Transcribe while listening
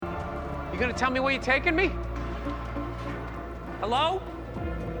gonna tell me where you're taking me? Hello?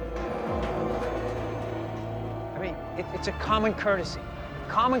 I mean, it's a common courtesy.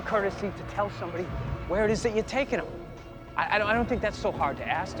 Common courtesy to tell somebody where it is that you're taking them. I don't think that's so hard to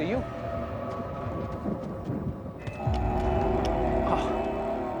ask, do you?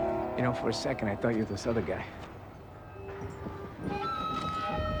 Oh, you know, for a second, I thought you were this other guy.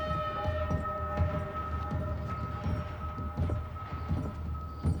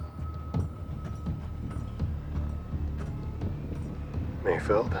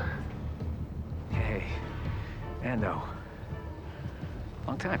 Mayfield? Hey, Mando.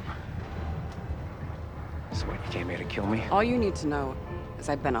 Long time. So what, you came here to kill me? All you need to know is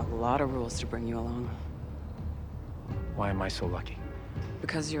I bent a lot of rules to bring you along. Why am I so lucky?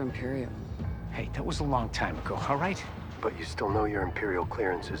 Because you're Imperial. Hey, that was a long time ago, all right? But you still know your Imperial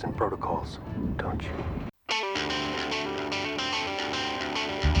clearances and protocols, don't you?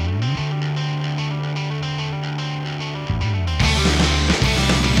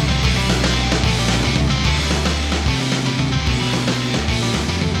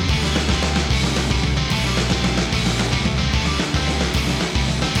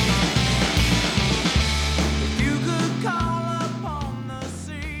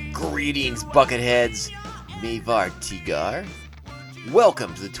 Greetings, Bucketheads. Mavar Tigar.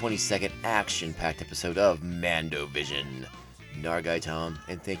 Welcome to the 22nd action-packed episode of Mando Vision. Nargai Tom,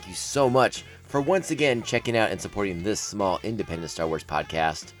 and thank you so much for once again checking out and supporting this small independent Star Wars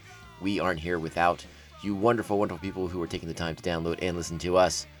podcast. We aren't here without you wonderful, wonderful people who are taking the time to download and listen to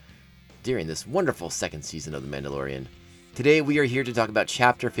us during this wonderful second season of The Mandalorian. Today we are here to talk about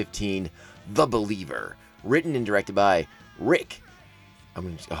Chapter 15, The Believer, written and directed by Rick. I've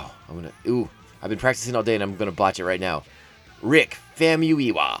been practicing all day and I'm gonna botch it right now. Rick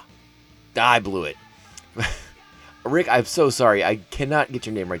Famuyiwa. I blew it. Rick, I'm so sorry. I cannot get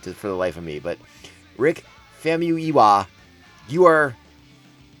your name right for the life of me, but Rick Famuyiwa, you are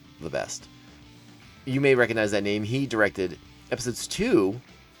the best. You may recognize that name. He directed episodes 2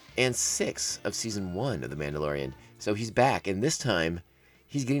 and 6 of season 1 of The Mandalorian. So he's back, and this time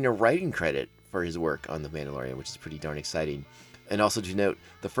he's getting a writing credit for his work on The Mandalorian, which is pretty darn exciting. And also to note,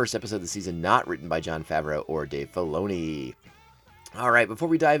 the first episode of the season not written by Jon Favreau or Dave Filoni. Alright, before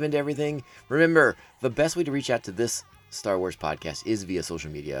we dive into everything, remember, the best way to reach out to this Star Wars podcast is via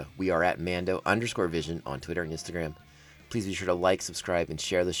social media. We are at Mando_Vision on Twitter and Instagram. Please be sure to like, subscribe, and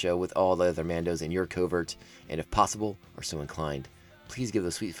share the show with all the other Mandos in your covert. And if possible, or so inclined, please give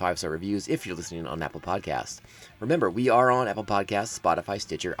those sweet 5-star reviews if you're listening on Apple Podcasts. Remember, we are on Apple Podcasts, Spotify,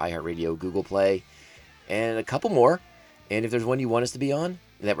 Stitcher, iHeartRadio, Google Play, and a couple more. And if there's one you want us to be on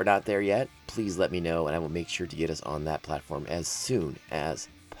that we're not there yet, please let me know, and I will make sure to get us on that platform as soon as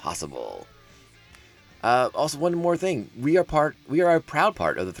possible. Also, one more thing. We are a proud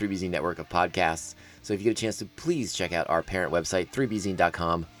part of the 3BZ network of podcasts, so if you get a chance to, please check out our parent website,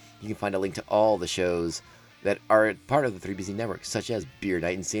 3BZ.com. You can find a link to all the shows that are part of the 3BZ network, such as Beer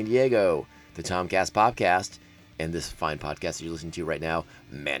Night in San Diego, the Tomcast Podcast, and this fine podcast that you're listening to right now,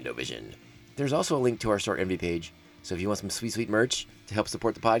 Mando Vision. There's also a link to our Store Envy page, so if you want some sweet, sweet merch to help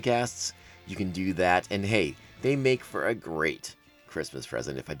support the podcasts, you can do that. And hey, they make for a great Christmas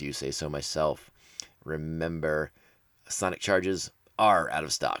present, if I do say so myself. Remember, Sonic charges are out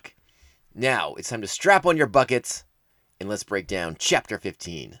of stock. Now, it's time to strap on your buckets, and let's break down Chapter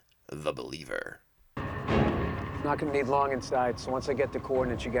 15, The Believer. It's not gonna need long inside, so once I get the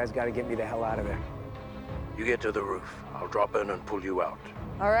coordinates, you guys gotta get me the hell out of there. You get to the roof. I'll drop in and pull you out.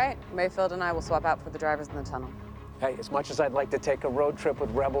 All right, Mayfield and I will swap out for the drivers in the tunnel. Hey, as much as I'd like to take a road trip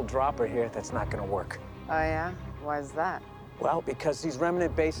with Rebel Dropper here, that's not gonna work. Oh yeah? Why is that? Well, because these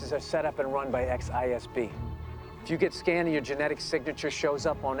remnant bases are set up and run by ex-ISB. If you get scanned and your genetic signature shows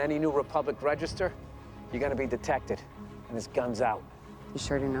up on any New Republic register, you're gonna be detected, and it's guns out. You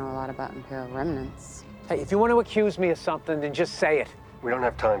sure do know a lot about Imperial remnants. Hey, if you want to accuse me of something, then just say it. We don't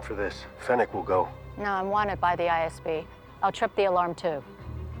have time for this. Fennec will go. No, I'm wanted by the ISB. I'll trip the alarm too.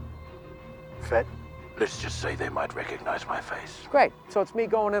 Fett? Let's just say they might recognize my face. Great, so it's me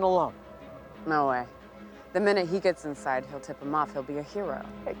going in alone. No way. The minute he gets inside, he'll tip him off. He'll be a hero.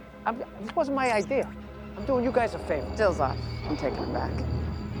 Hey, this wasn't my idea. I'm doing you guys a favor. Deal's off. I'm taking him back.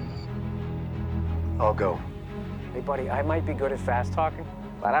 I'll go. Hey, buddy, I might be good at fast talking,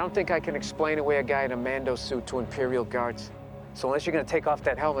 but I don't think I can explain away a guy in a Mando suit to Imperial guards. So unless you're gonna take off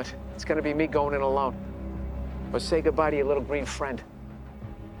that helmet, it's gonna be me going in alone. Or say goodbye to your little green friend.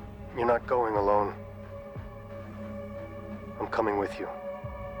 You're not going alone. I'm coming with you.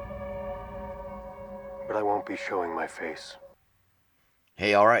 But I won't be showing my face.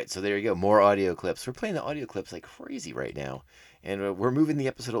 Hey, all right, so there you go. More audio clips. We're playing the audio clips like crazy right now. And we're moving the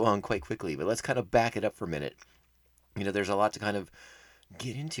episode along quite quickly, but let's kind of back it up for a minute. There's a lot to kind of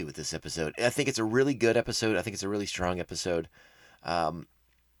get into with this episode. I think it's a really good episode. I think it's a really strong episode. And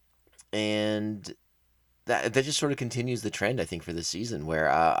that just sort of continues the trend, I think, for this season, where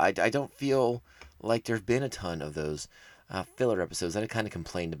I don't feel like there's been a ton of those filler episodes that I kind of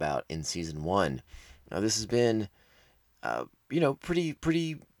complained about in season 1. This has been,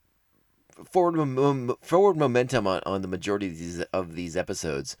 pretty forward momentum on the majority of these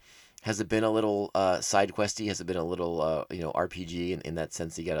episodes. Has it been a little side questy? Has it been a little RPG in that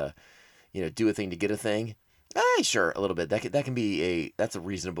sense? You gotta do a thing to get a thing. Sure, a little bit. That can be that's a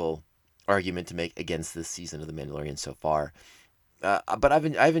reasonable argument to make against this season of The Mandalorian so far. But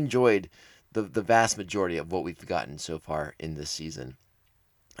I've enjoyed the vast majority of what we've gotten so far in this season.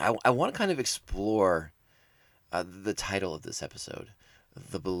 I want to kind of explore the title of this episode,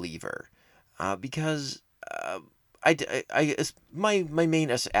 The Believer, because my main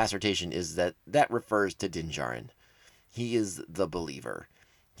assertion is that refers to Din Djarin. He is the believer.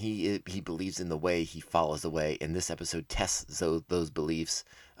 He believes in the way. He follows the way, and this episode tests those beliefs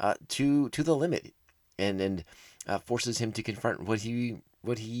to the limit, and forces him to confront what he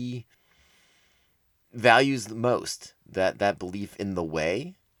values the most, that belief in the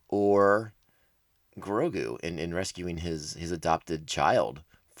way, or Grogu in rescuing his adopted child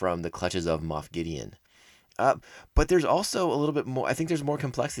from the clutches of Moff Gideon. But there's also a little bit more. I think there's more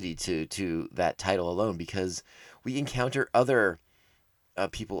complexity to that title alone, because we encounter other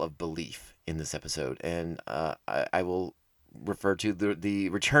people of belief in this episode, and I will refer to the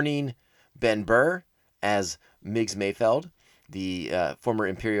returning Ben Burr as Migs Mayfeld, the former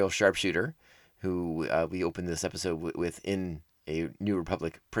Imperial sharpshooter, who we opened this episode with in a New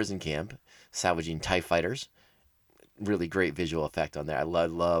Republic prison camp, salvaging TIE fighters. Really great visual effect on there. I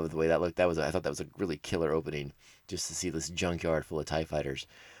love the way that looked. I thought that was a really killer opening, just to see this junkyard full of TIE fighters.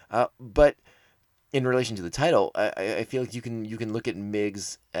 But in relation to the title, I feel like you can look at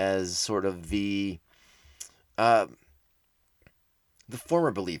Migs as sort of the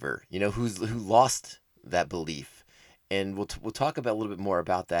former believer, who lost that belief, and we'll talk about a little bit more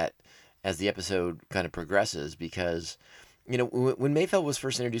about that as the episode kind of progresses, because when Mayfeld was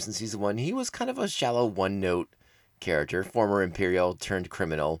first introduced in season 1, he was kind of a shallow one-note character, former Imperial turned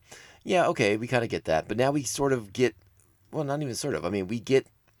criminal. Yeah, okay, we kind of get that, but now we sort of get, well, not even sort of. I mean, we get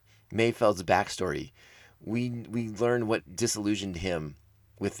Mayfeld's backstory. We learn what disillusioned him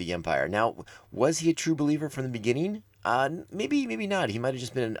with the Empire. Now, was he a true believer from the beginning? Maybe not. He might have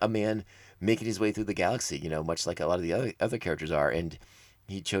just been a man making his way through the galaxy, much like a lot of the other characters are, and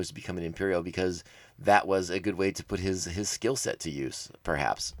he chose to become an Imperial because that was a good way to put his skill set to use,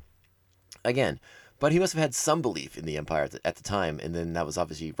 perhaps. Again, but he must have had some belief in the Empire at the time, and then that was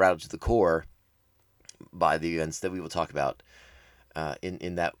obviously rattled to the core by the events that we will talk about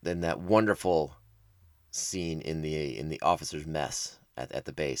in that wonderful scene in the officers' mess at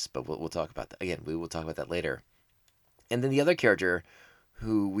the base. But we'll talk about that again. We will talk about that later. And then the other character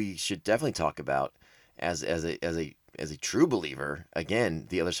who we should definitely talk about as a true believer, again,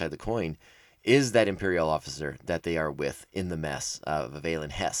 the other side of the coin, is that Imperial officer that they are with in the mess. Valen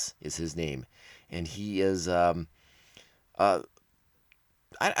Hess is his name, and he is I kind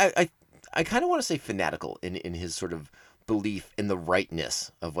of want to say fanatical in his sort of belief in the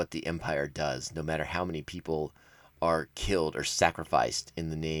rightness of what the Empire does, no matter how many people are killed or sacrificed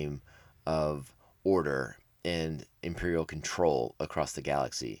in the name of order and Imperial control across the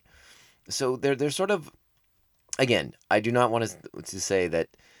galaxy. So they're sort of, again, I do not want to say that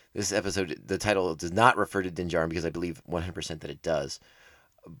this episode, the title does not refer to Din Djarin, because I believe 100% that it does.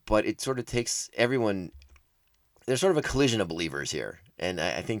 But it sort of takes everyone, there's sort of a collision of believers here. And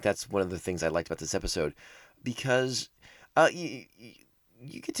I think that's one of the things I liked about this episode, because this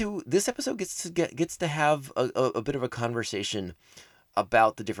episode gets to have a bit of a conversation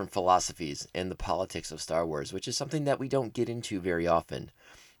about the different philosophies and the politics of Star Wars, which is something that we don't get into very often.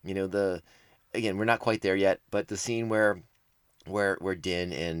 Again, we're not quite there yet, but the scene where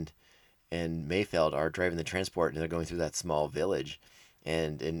Din and Mayfeld are driving the transport and they're going through that small village,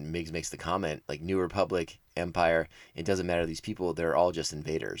 and Migs makes the comment, like, New Republic, Empire, it doesn't matter, these people, they're all just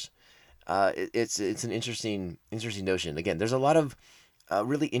invaders. It's an interesting notion. Again, there's a lot of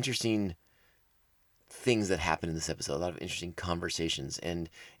really interesting things that happen in this episode, a lot of interesting conversations, and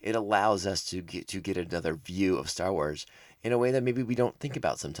it allows us to get another view of Star Wars in a way that maybe we don't think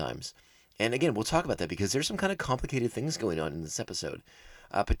about sometimes. And again, we'll talk about that, because there's some kind of complicated things going on in this episode,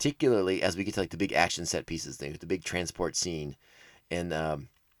 particularly as we get to, like, the big action set pieces thing, the big transport scene, and the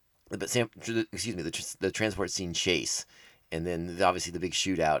transport scene chase, and then obviously the big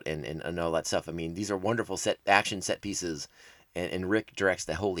shootout and all that stuff. I mean, these are wonderful action set pieces, and Rick directs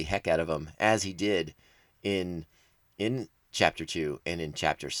the holy heck out of them, as he did in chapter 2 and in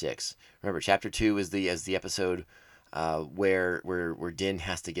chapter 6. Remember, chapter 2 is the episode where Din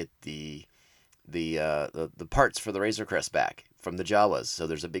has to get the parts for the Razor Crest back from the Jawas. So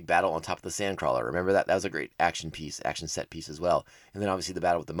there's a big battle on top of the Sandcrawler. Remember that? That was a great action set piece as well. And then obviously the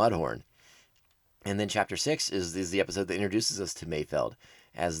battle with the Mudhorn. And then chapter 6 is the episode that introduces us to Mayfeld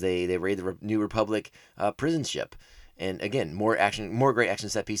as they raid the New Republic prison ship. And again, more great action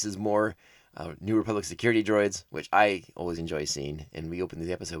set pieces, more New Republic security droids, which I always enjoy seeing. And we opened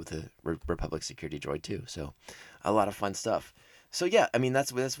the episode with the Republic security droid too. So a lot of fun stuff. So yeah, I mean,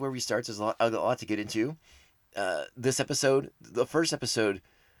 that's where we start. There's a lot to get into. This episode, the first episode,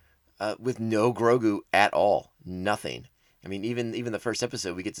 with no Grogu at all, nothing. I mean, even the first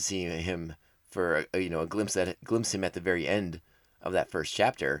episode, we get to see him for a glimpse him at the very end of that first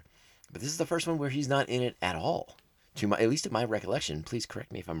chapter. But this is the first one where he's not in it at all, at least in my recollection. Please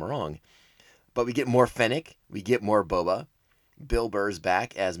correct me if I'm wrong. But we get more Fennec, we get more Boba. Bill Burr's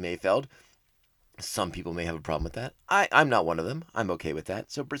back as Mayfeld. Some people may have a problem with that. I'm not one of them. I'm okay with that.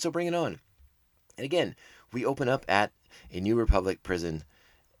 So bring it on. And again, we open up at a New Republic prison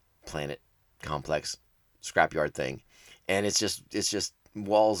planet complex scrapyard thing, and it's just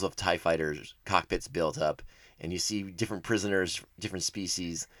walls of TIE fighters, cockpits built up, and you see different prisoners, different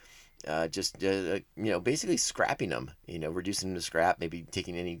species, basically scrapping them, reducing them to scrap, maybe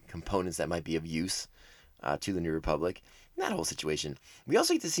taking any components that might be of use to the New Republic. That whole situation. We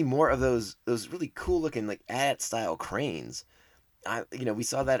also get to see more of those really cool looking like AT style cranes. We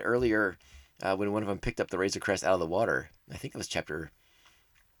saw that earlier when one of them picked up the Razor Crest out of the water. I think it was chapter.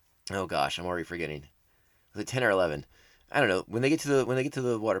 Oh gosh, I'm already forgetting. Was it 10 or 11? I don't know. When they get to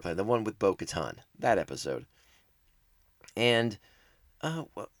the water planet, the one with Bo-Katan, that episode. And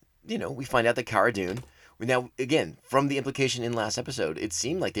we find out that Cara Dune. Now again, from the implication in last episode, it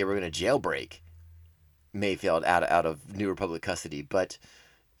seemed like they were going to jailbreak Mayfeld out of New Republic custody, but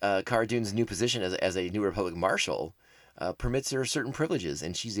Cara Dune's new position as a New Republic marshal permits her certain privileges,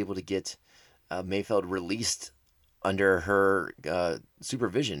 and she's able to get Mayfeld released under her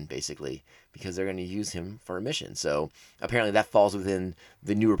supervision, basically, because they're going to use him for a mission. So apparently that falls within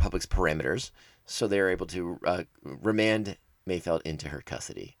the New Republic's parameters, so they're able to remand Mayfeld into her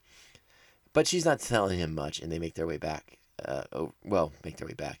custody. But she's not telling him much, and they make their way back.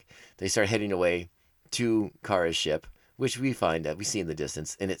 They start heading away to Kara's ship, which we see in the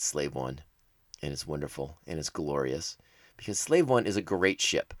distance, and it's Slave One, and it's wonderful, and it's glorious, because Slave One is a great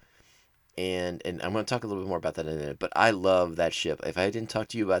ship, and I'm going to talk a little bit more about that in a minute, but I love that ship. If I didn't talk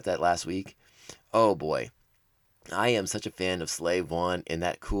to you about that last week, oh boy, I am such a fan of Slave One, and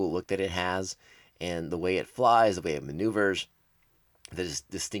that cool look that it has, and the way it flies, the way it maneuvers, the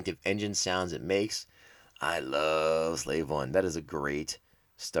distinctive engine sounds it makes. I love Slave One. That is a great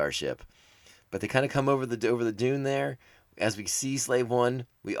starship. But they kind of come over the dune there. As we see Slave One,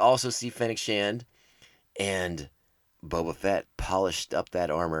 we also see Fennec Shand, and Boba Fett polished up that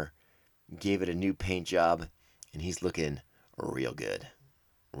armor, gave it a new paint job, and he's looking real good,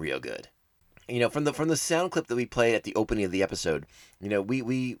 real good. From the sound clip that we played at the opening of the episode,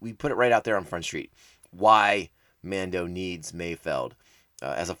 we put it right out there on Front Street. Why Mando needs Mayfeld.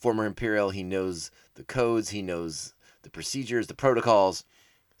 As a former Imperial, he knows the codes, he knows the procedures, the protocols.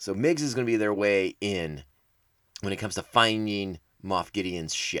 So Miggs is going to be their way in when it comes to finding Moff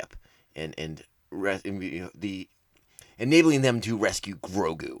Gideon's ship and enabling them to rescue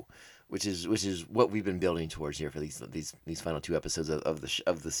Grogu, which is what we've been building towards here for these final 2 episodes of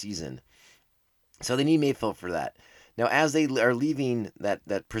the season. So they need Mayfeld for that. Now, as they are leaving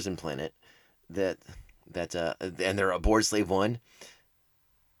that prison planet, and they're aboard Slave One.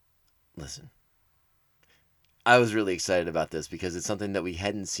 Listen. I was really excited about this because it's something that we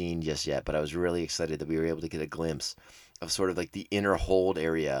hadn't seen just yet, but I was really excited that we were able to get a glimpse of sort of like the inner hold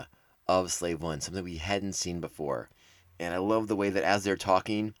area of Slave One, something we hadn't seen before. And I love the way that as they're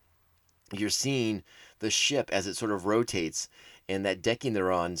talking, you're seeing the ship as it sort of rotates, and that decking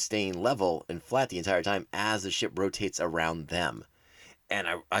they're on staying level and flat the entire time as the ship rotates around them. And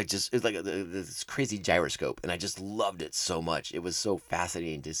it's like this crazy gyroscope, and I just loved it so much. It was so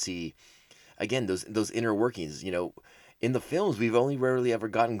fascinating to see. Again, those inner workings, in the films, we've only rarely ever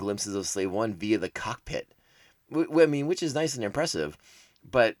gotten glimpses of Slave One via the cockpit. Which is nice and impressive.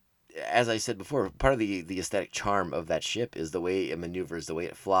 But as I said before, part of the aesthetic charm of that ship is the way it maneuvers, the way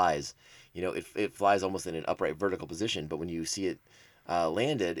it flies. It flies almost in an upright vertical position, but when you see it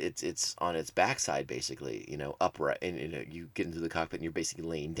landed, it's on its backside, basically, upright. And you get into the cockpit and you're basically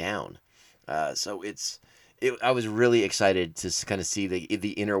laying down. So it's I was really excited to kind of see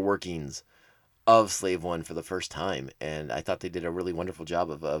the inner workings of Slave One for the first time, and I thought they did a really wonderful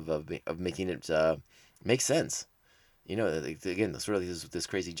job of making it make sense. You know, again, sort of this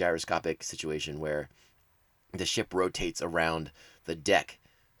crazy gyroscopic situation where the ship rotates around the deck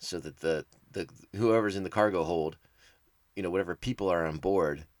so that the whoever's in the cargo hold, you know, whatever people are on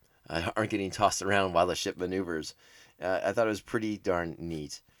board, aren't getting tossed around while the ship maneuvers. I thought it was pretty darn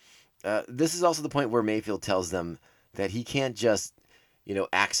neat. This is also the point where Mayfield tells them that he can't just, you know,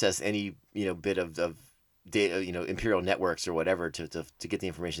 access any, you know, bit of data, you know, Imperial networks or whatever to get the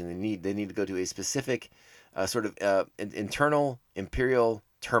information they need. They need to go to a specific sort of internal Imperial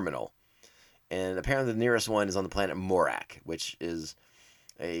terminal. And apparently the nearest one is on the planet Morak, which is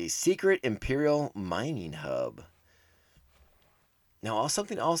a secret Imperial mining hub. Now,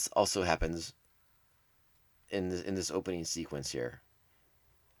 something else also happens in this opening sequence here.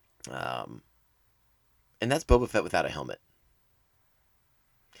 And that's Boba Fett without a helmet.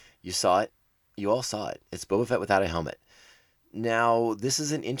 You saw it. You all saw it. It's Boba Fett without a helmet. Now, this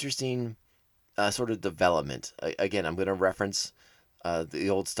is an interesting sort of development. Again, I'm going to reference the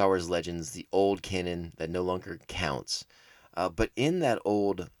old Star Wars Legends, the old canon that no longer counts. But in that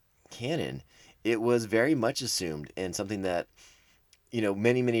old canon, it was very much assumed, and something that, you know,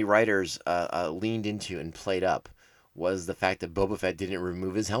 many writers leaned into and played up, was the fact that Boba Fett didn't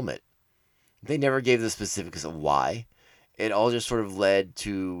remove his helmet. They never gave the specifics of why. It all just sort of led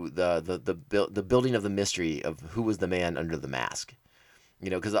to the building of the mystery of who was the man under the mask. You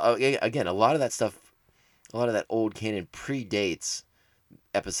know, because again, a lot of that stuff, a lot of that old canon predates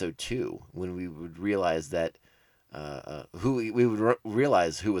Episode 2, when we would realize that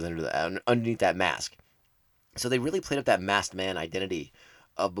realize who was underneath that mask. So they really played up that masked man identity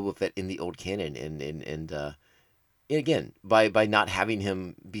of Boba Fett in the old canon, and again, by not having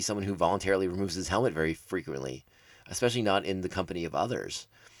him be someone who voluntarily removes his helmet very frequently, especially not in the company of others.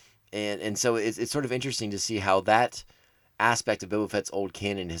 And so it's sort of interesting to see how that aspect of Boba Fett's old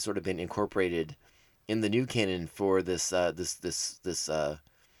canon has sort of been incorporated in the new canon for this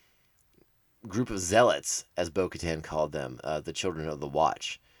group of zealots, as Bo-Katan called them, the Children of the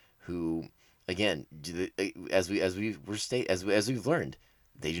Watch, who, again, as we've learned,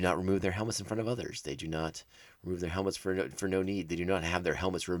 they do not remove their helmets in front of others. They do not remove their helmets for no need. They do not have their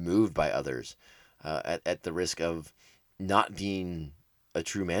helmets removed by others, at the risk of not being a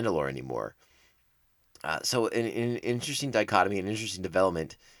true Mandalore anymore. So an interesting dichotomy, an interesting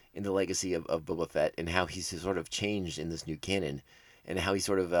development in the legacy of Boba Fett, and how he's sort of changed in this new canon, and how he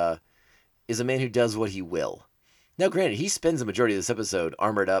sort of is a man who does what he will. Now, granted, he spends the majority of this episode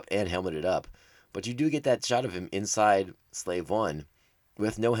armored up and helmeted up, but you do get that shot of him inside Slave One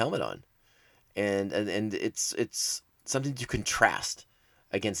with no helmet on, and it's something to contrast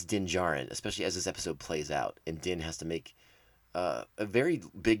against Din Djarin, especially as this episode plays out, and Din has to make a very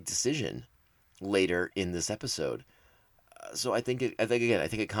big decision later in this episode. So I think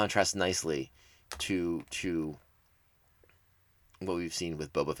it contrasts nicely to what we've seen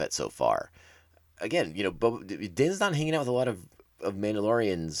with Boba Fett so far. Again, you know, Din's not hanging out with a lot of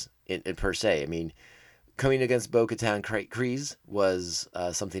Mandalorians in per se. I mean, coming against Bo-Katan Kryze was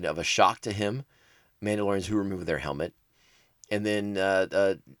something of a shock to him. Mandalorians who remove their helmet, and then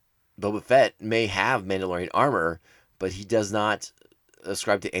Boba Fett may have Mandalorian armor, but he does not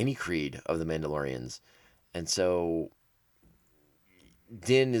ascribe to any creed of the Mandalorians, and so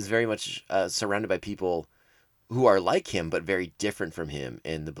Din is very much surrounded by people who are like him, but very different from him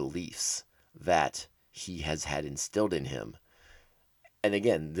in the beliefs that he has had instilled in him. And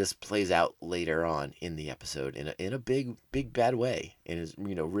again, this plays out later on in the episode in a big bad way, and is,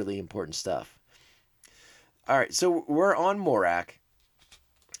 you know, really important stuff. All right, so we're on Morak,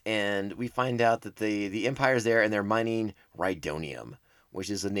 and we find out that the Empire's there, and they're mining Rhydonium, which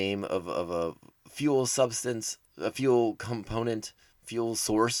is the name of a fuel substance, a fuel component, fuel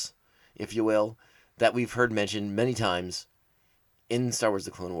source, if you will, that we've heard mentioned many times in Star Wars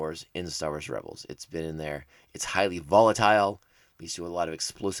The Clone Wars, in Star Wars Rebels. It's been in there. It's highly volatile, leads to a lot of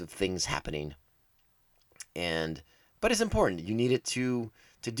explosive things happening. But it's important. You need it to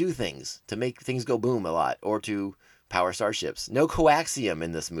do things, to make things go boom a lot, or to power starships. No coaxium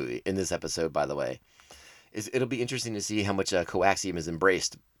in this episode, by the way. It'll be interesting to see how much coaxium is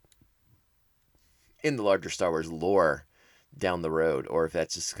embraced in the larger Star Wars lore down the road, or if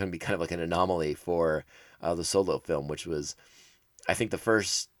that's just going to be kind of like an anomaly for the Solo film, which was, I think, the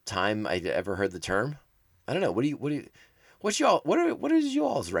first time I'd ever heard the term. I don't know. What is you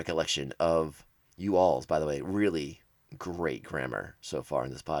all's recollection of you all's, by the way? Really great grammar so far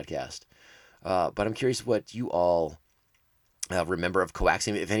in this podcast. But I'm curious what you all remember of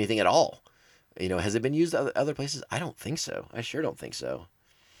coaxium, if anything at all. You know, has it been used other places? I don't think so. I sure don't think so.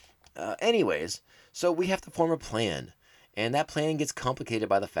 Anyways, so we have to form a plan, and that plan gets complicated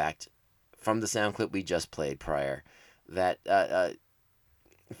by the fact, from the sound clip we just played prior, that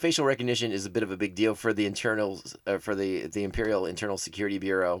facial recognition is a bit of a big deal for the the Imperial Internal Security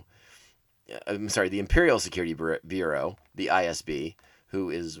Bureau. I'm sorry, the Imperial Security Bureau, the ISB, who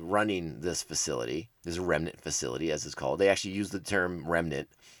is running this facility, this remnant facility, as it's called. They actually use the term remnant,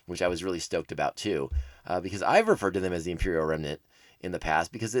 which I was really stoked about too, because I've referred to them as the Imperial Remnant in the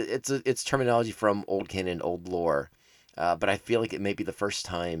past, because it's terminology from old canon, old lore, but I feel like it may be the first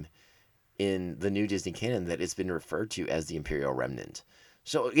time in the new Disney canon that it's been referred to as the Imperial Remnant.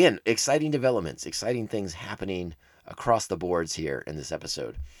 So again, exciting developments, exciting things happening across the boards here in this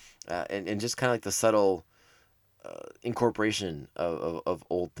episode, and just kind of like the subtle incorporation of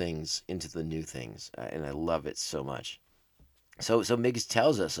old things into the new things, and I love it so much. So Migs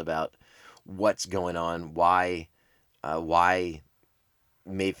tells us about what's going on, why Mayfeld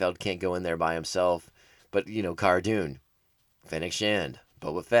can't go in there by himself, but you know, Cara Dune, Fennec Shand,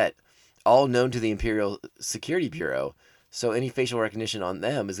 Boba Fett, all known to the Imperial Security Bureau. So any facial recognition on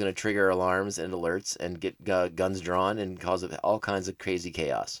them is going to trigger alarms and alerts and get guns drawn and cause all kinds of crazy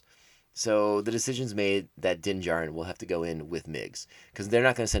chaos. So the decision's made that Din Djarin will have to go in with Migs, because they're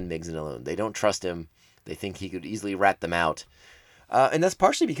not going to send Migs in alone. They don't trust him. They think he could easily rat them out. And that's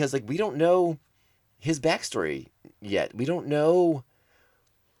partially because we don't know his backstory yet. We don't know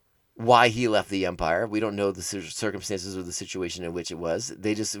why he left the Empire. We don't know the circumstances or the situation in which it was.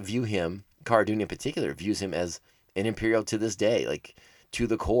 They just view him, Cara Dune in particular, views him as an Imperial to this day, to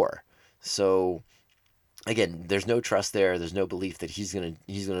the core. So again, there's no trust there. There's no belief that he's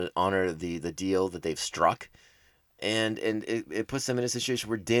gonna honor the deal that they've struck, and it puts them in a situation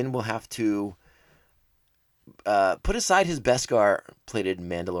where Din will have to put aside his Beskar plated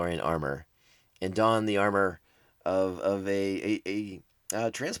Mandalorian armor and don the armor of a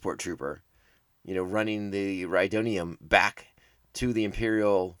transport trooper, running the Rhydonium back to the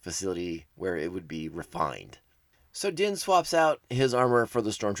Imperial facility where it would be refined. So Din swaps out his armor for the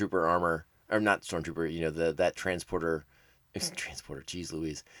Stormtrooper armor, or not Stormtrooper, that transporter, geez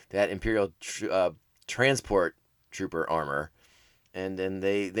Louise, that Imperial transport trooper armor. And then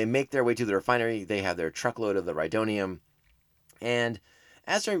they make their way to the refinery. They have their truckload of the Rhydonium, and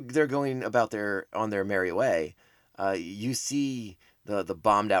as they're going about on their merry way, you see the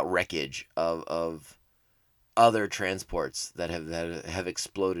bombed out wreckage of other transports that have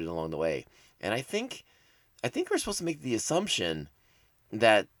exploded along the way. And I think we're supposed to make the assumption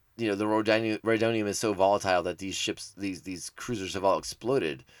that the Rhydonium is so volatile that these ships, these cruisers, have all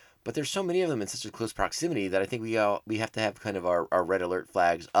exploded. But there's so many of them in such a close proximity that I think we have to have kind of our red alert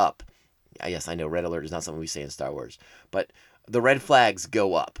flags up. Yes, I know red alert is not something we say in Star Wars, but the red flags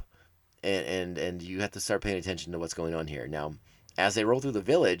go up, and you have to start paying attention to what's going on here. Now, as they roll through the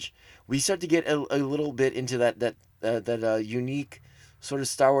village, we start to get a little bit into that unique sort of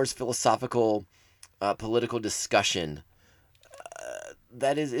Star Wars philosophical political discussion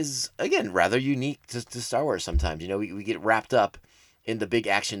that is again rather unique to Star Wars. Sometimes we get wrapped up in the big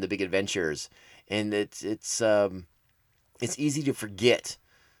action, the big adventures, and it's easy to forget.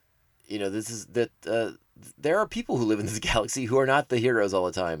 There are people who live in this galaxy who are not the heroes all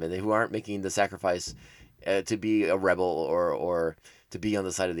the time, and who aren't making the sacrifice to be a rebel or to be on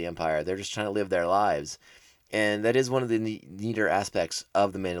the side of the Empire. They're just trying to live their lives, and that is one of the neater aspects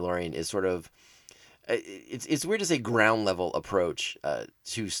of The Mandalorian. Is sort of it's weird to say ground level approach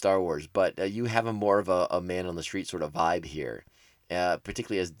to Star Wars, but you have more of a man on the street sort of vibe here.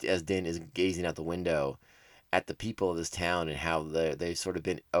 Particularly as Din is gazing out the window at the people of this town and how they've sort of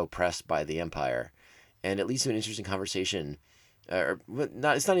been oppressed by the Empire, and it leads to an interesting conversation.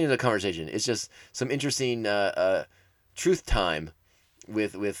 It's not even a conversation. It's just some interesting truth time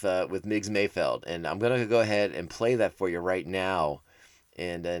with Migs Mayfeld, and I'm gonna go ahead and play that for you right now.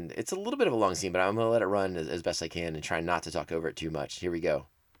 And it's a little bit of a long scene, but I'm gonna let it run as best I can and try not to talk over it too much. Here we go.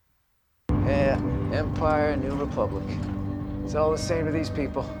 Yeah, Empire, New Republic. It's all the same to these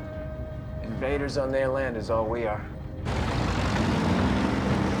people. Invaders on their land is all we are.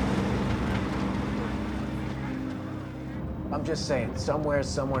 I'm just saying, somewhere,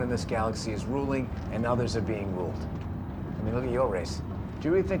 someone in this galaxy is ruling, and others are being ruled. I mean, look at your race. Do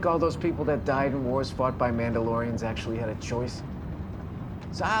you really think all those people that died in wars fought by Mandalorians actually had a choice?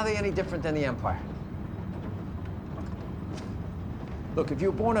 So how are they any different than the Empire? Look, if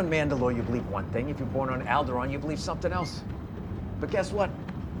you were born on Mandalore, you believe one thing. If you're born on Alderaan, you believe something else. But guess what?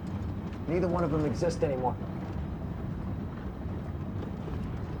 Neither one of them exist anymore.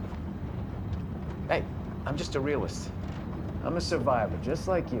 Hey, I'm just a realist. I'm a survivor, just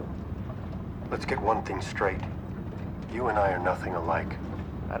like you. Let's get one thing straight. You and I are nothing alike.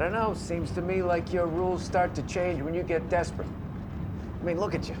 I don't know. Seems to me like your rules start to change when you get desperate. I mean,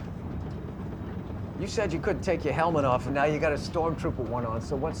 look at you. You said you couldn't take your helmet off, and now you got a stormtrooper one on,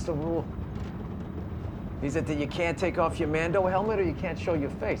 so what's the rule? Is it that you can't take off your Mando helmet, or you can't show your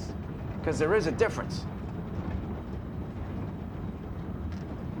face? Because there is a difference.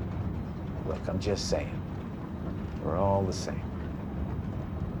 Look, I'm just saying. We're all the same.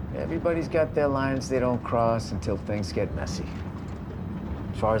 Everybody's got their lines they don't cross until things get messy.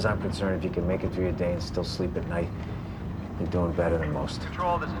 As far as I'm concerned, if you can make it through your day and still sleep at night, you're doing better than most.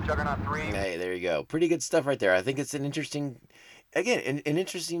 Control, this is Juggernaut 3. Hey, there you go. Pretty good stuff right there. I think it's an interesting, again, an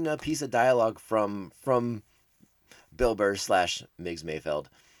interesting piece of dialogue from Bill Burr / Miggs Mayfeld,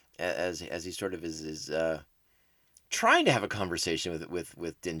 as he sort of is trying to have a conversation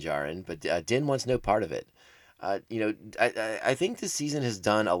with Din Djarin, but Din wants no part of it. I think this season has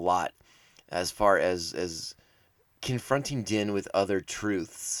done a lot as far as confronting Din with other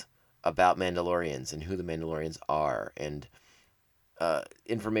truths about Mandalorians and who the Mandalorians are, and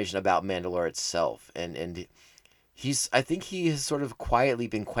information about Mandalore itself, and I think he has sort of quietly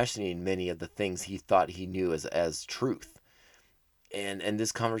been questioning many of the things he thought he knew as truth, and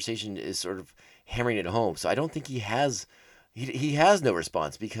this conversation is sort of hammering it home. So I don't think he has no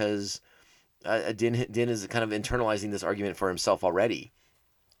response, because Din is kind of internalizing this argument for himself already.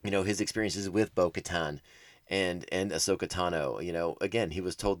 His experiences with Bo-Katan and Ahsoka Tano. Again, he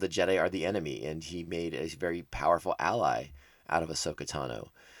was told the Jedi are the enemy, and he made a very powerful ally out of Ahsoka Tano.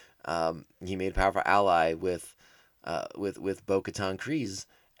 He made a powerful ally with Bo-Katan Kryze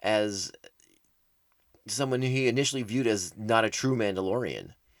as someone who he initially viewed as not a true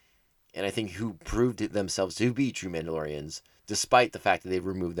Mandalorian, and I think who proved themselves to be true Mandalorians, despite the fact that they've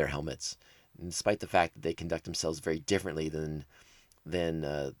removed their helmets, and despite the fact that they conduct themselves very differently than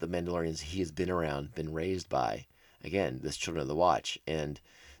the Mandalorians he has been around, been raised by. Again, this Children of the Watch, and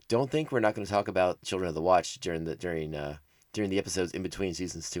don't think we're not going to talk about Children of the Watch during the episodes in between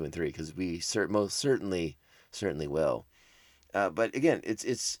seasons 2 and 3, because we most certainly will. But again,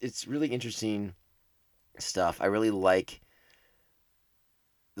 it's really interesting stuff. I really like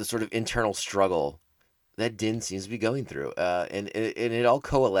the sort of internal struggle that Din seems to be going through, and it all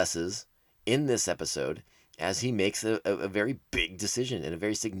coalesces in this episode as he makes a very big decision, and a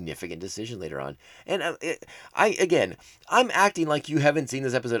very significant decision later on. And I'm acting like you haven't seen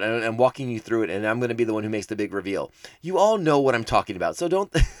this episode, and I'm walking you through it, and I'm going to be the one who makes the big reveal. You all know what I'm talking about, so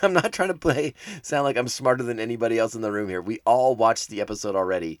don't. I'm not trying to sound like I'm smarter than anybody else in the room here. We all watched the episode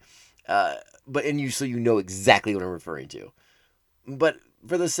already, so you know exactly what I'm referring to. But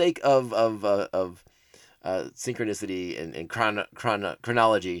for the sake of synchronicity and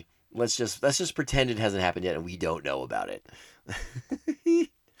chronology, let's just pretend it hasn't happened yet and we don't know about it.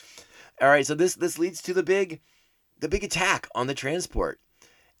 All right, so this leads to the big attack on the transport,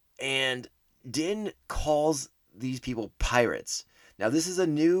 and Din calls these people pirates. Now, this is a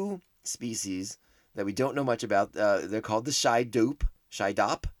new species that we don't know much about. They're called the Shydoop,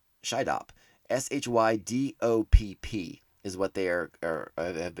 Shydopp is what they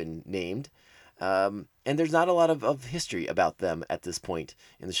have been named. And there's not a lot of history about them at this point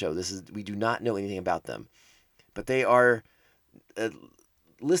in the show. We do not know anything about them, but they are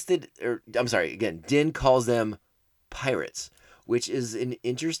listed. Again, Din calls them pirates, which is an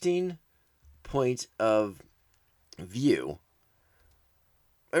interesting point of view,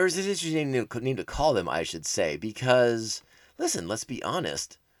 or is it an interesting name to call them, I should say, because listen, let's be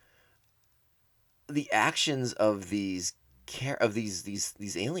honest. The actions of these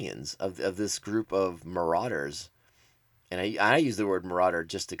aliens, of this group of marauders, and I use the word marauder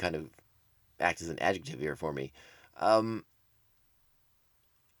just to kind of act as an adjective here for me.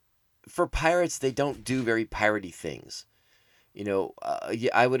 For pirates, they don't do very piratey things.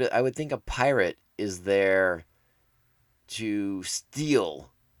 I would think a pirate is there to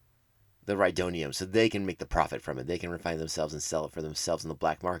steal the Rhydonium so they can make the profit from it. They can refine themselves and sell it for themselves in the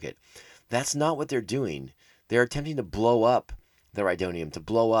black market. That's not what they're doing. They're attempting to blow up the Rhydonium, to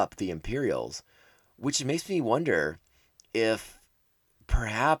blow up the Imperials, which makes me wonder if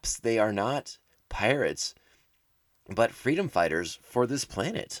perhaps they are not pirates, but freedom fighters for this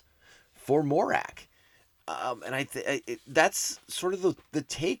planet, for Morak. And that's sort of the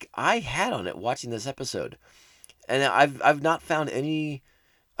take I had on it watching this episode. And I've not found any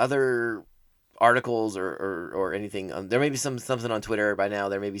other articles or anything. There may be something on Twitter by now.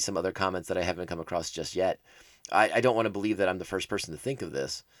 There may be some other comments that I haven't come across just yet. I don't want to believe that I'm the first person to think of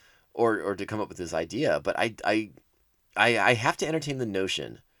this or to come up with this idea, but I have to entertain the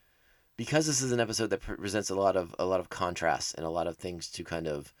notion, because this is an episode that presents a lot of contrasts and a lot of things to kind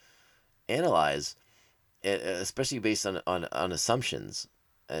of analyze, especially based on assumptions,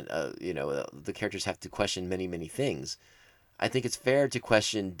 and the characters have to question many things. I think it's fair to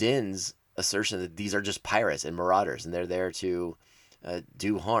question Din's assertion that these are just pirates and marauders, and they're there to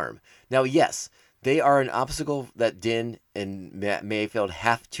do harm. Now, yes, they are an obstacle that Din and Mayfeld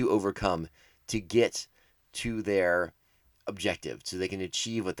have to overcome to get to their objective, so they can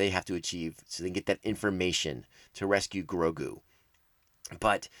achieve what they have to achieve, so they can get that information to rescue Grogu.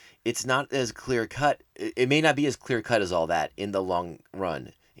 But it's not as clear cut. It may not be as clear cut as all that in the long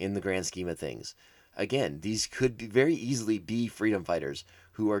run, in the grand scheme of things. Again, these could very easily be freedom fighters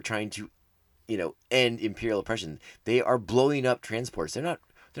who are trying to, end imperial oppression. They are blowing up transports. They're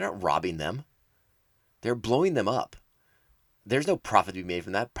not robbing them. They're blowing them up. There's no profit to be made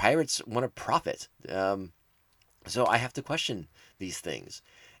from that. Pirates want to profit. So I have to question these things.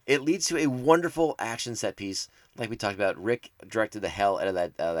 It leads to a wonderful action set piece, like we talked about. Rick directed the hell out of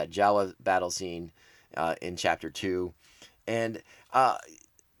that Jawa battle scene in Chapter 2, and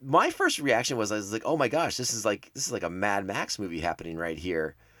my first reaction was, I was like, oh my gosh, this is like a Mad Max movie happening right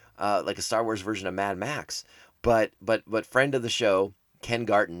here, like a Star Wars version of Mad Max. But friend of the show, Ken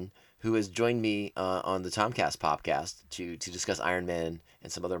Garton, who has joined me on the Tomcast podcast to discuss Iron Man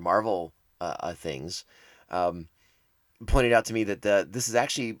and some other Marvel things, pointed out to me that this is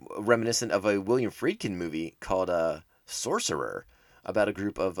actually reminiscent of a William Friedkin movie called Sorcerer, about a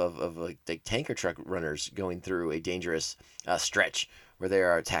group of like tanker truck runners going through a dangerous stretch where they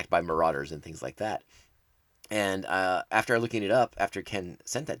are attacked by marauders and things like that. And after looking it up, after Ken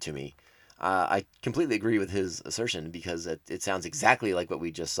sent that to me, I completely agree with his assertion, because it sounds exactly like what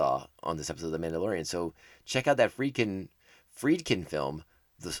we just saw on this episode of The Mandalorian. So check out that Friedkin film.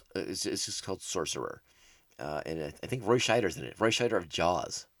 It's just called Sorcerer. And I think Roy Scheider's in it. Roy Scheider of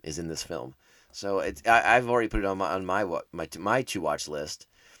Jaws is in this film. So I've already put it on my to watch list,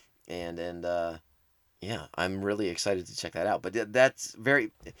 and yeah, I'm really excited to check that out. But that's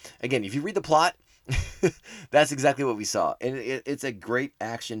again, if you read the plot, that's exactly what we saw, and it's a great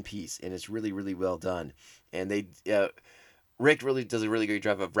action piece, and it's really well done. And Rick really does a really great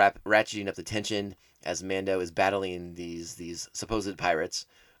job of ratcheting up the tension as Mando is battling these supposed pirates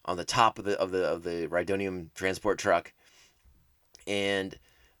on the top of the Rhydonium transport truck, and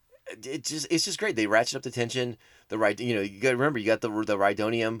it's just great. They ratchet up the tension. You got to remember, you got the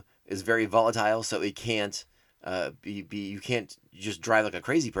Rhydonium is very volatile, so it can't you can't just drive like a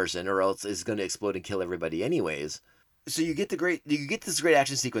crazy person, or else it's going to explode and kill everybody anyways. So you get this great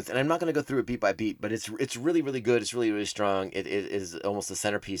action sequence, and I'm not going to go through it beat by beat, but it's really good. It's really strong. It is almost the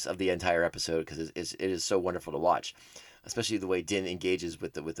centerpiece of the entire episode, because it is so wonderful to watch, especially the way Din engages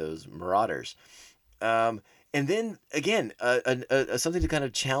with those marauders. And then again, something to kind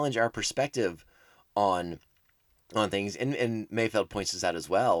of challenge our perspective on things, and Mayfeld points this out as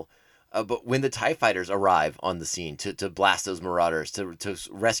well. But when the TIE fighters arrive on the scene to blast those marauders, to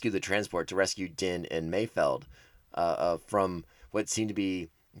rescue the transport, to rescue Din and Mayfeld from what seemed to be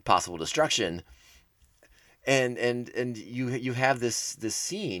possible destruction, and you have this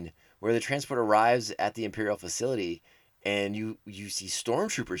scene where the transport arrives at the Imperial facility, and you see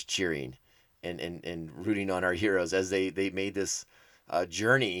stormtroopers cheering and rooting on our heroes as they made this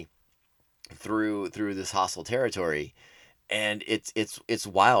journey through this hostile territory. And it's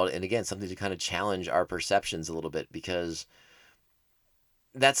wild, and again, something to kind of challenge our perceptions a little bit, because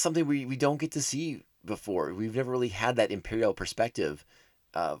that's something we don't get to see before. We've never really had that Imperial perspective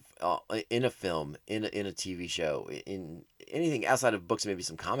in a film, in a TV show, in anything outside of books, maybe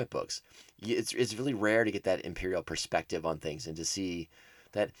some comic books. It's really rare to get that Imperial perspective on things, and to see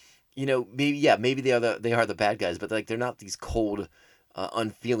that, maybe they are the bad guys, but like, they're not these cold,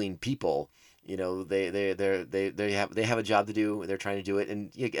 unfeeling people. They have a job to do. They're trying to do it,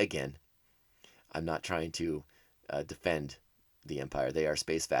 and again, I'm not trying to defend the Empire. They are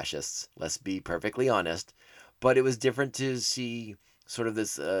space fascists. Let's be perfectly honest. But it was different to see sort of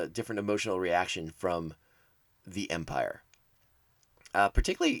this different emotional reaction from the Empire,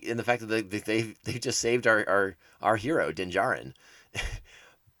 particularly in the fact that they just saved our hero Din Djarin.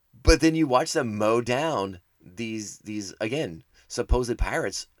 But then you watch them mow down these again supposed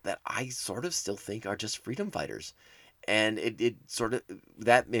pirates that I sort of still think are just freedom fighters, and it sort of,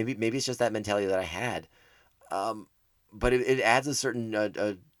 that maybe it's just that mentality that I had, but it adds a certain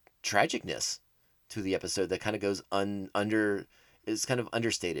tragicness to the episode that kind of goes is kind of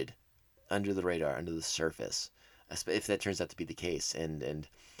understated, under the radar, under the surface, if that turns out to be the case. And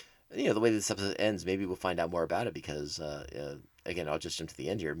the way this episode ends, maybe we'll find out more about it, because again, I'll just jump to the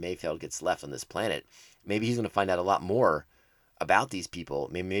end here. Mayfeld gets left on this planet. Maybe he's going to find out a lot more about these people.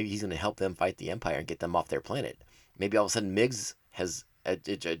 Maybe he's going to help them fight the Empire and get them off their planet. Maybe all of a sudden Migs has a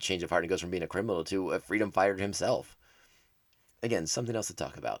change of heart and goes from being a criminal to a freedom fighter himself. Again, something else to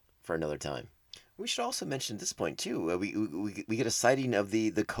talk about for another time. We should also mention at this point too. We get a sighting of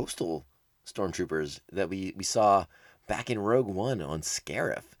the coastal stormtroopers that we saw back in Rogue One on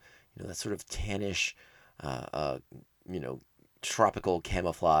Scarif. You know, that sort of tannish, you know, tropical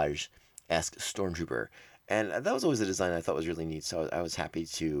camouflage esque stormtrooper, and that was always a design I thought was really neat. So I was happy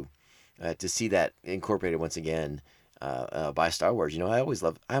to see that incorporated once again by Star Wars. You know, I always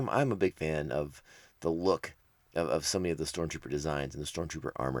love. I'm a big fan of the look of so many of the stormtrooper designs and the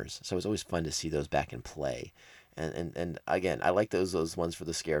stormtrooper armors. So it was always fun to see those back in play. And again, I like those ones for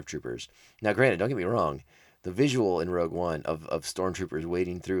the Scarif troopers. Now, granted, don't get me wrong, the visual in Rogue One of stormtroopers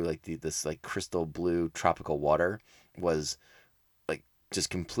wading through like this like crystal blue tropical water was like just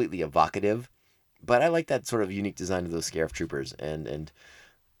completely evocative. But I like that sort of unique design of those Scarif troopers, and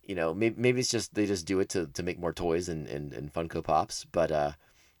you know, maybe it's just they just do it to make more toys and Funko Pops. But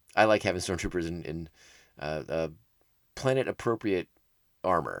I like having stormtroopers in planet appropriate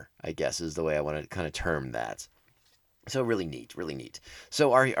armor, I guess is the way I want to kind of term that. So really neat, really neat.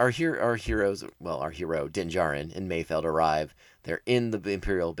 So our heroes, well, our hero Din Djarin and Mayfeld arrive. They're in the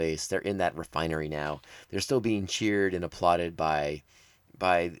Imperial base. They're in that refinery now. They're still being cheered and applauded by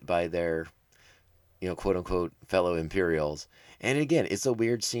their, you know, quote unquote fellow Imperials. And again, it's a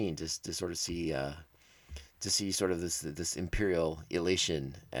weird scene to sort of see sort of this Imperial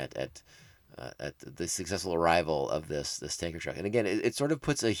elation at the successful arrival of this tanker truck. And again, it sort of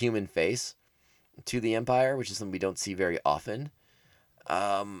puts a human face to the Empire, which is something we don't see very often.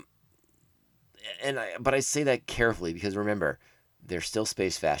 But I say that carefully because remember, they're still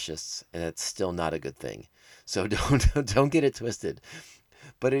space fascists, and that's still not a good thing. So don't get it twisted.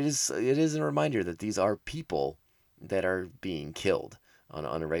 But it is a reminder that these are people that are being killed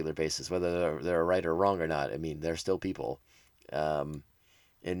on a regular basis, whether they're right or wrong or not. I mean, they're still people. And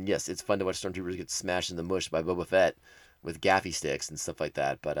yes, it's fun to watch stormtroopers get smashed in the mush by Boba Fett with gaffy sticks and stuff like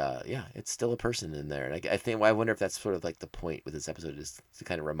that. But yeah, it's still a person in there. And I wonder if that's sort of like the point with this episode, is to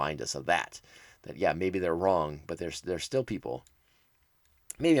kind of remind us of that yeah, maybe they're wrong, but they're still people.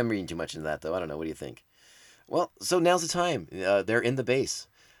 Maybe I'm reading too much into that though. I don't know. What do you think? Well, so now's the time. They're in the base.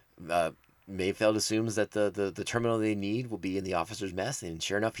 Mayfeld assumes that the terminal they need will be in the officer's mess, and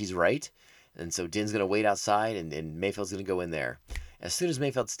sure enough, he's right. And so Din's going to wait outside, and Mayfeld's going to go in there. As soon as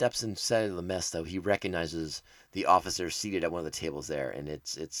Mayfeld steps inside of the mess, though, he recognizes the officer seated at one of the tables there, and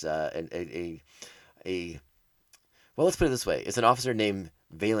it's well, let's put it this way: it's an officer named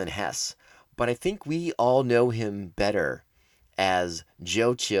Valen Hess, but I think we all know him better as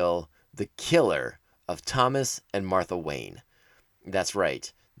Joe Chill, the killer of Thomas and Martha Wayne. That's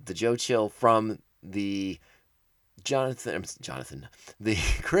right, the Joe Chill from the the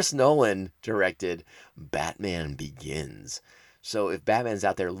Chris Nolan directed Batman Begins. So if Batman's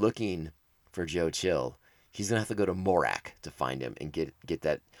out there looking for Joe Chill, he's gonna have to go to Morak to find him and get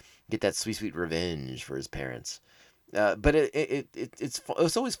that sweet revenge for his parents. But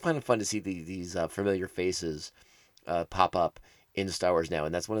it's always kind of fun to see these familiar faces pop up in Star Wars now,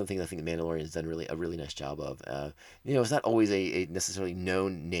 and that's one of the things I think the Mandalorian has done a really nice job of. You know, it's not always a necessarily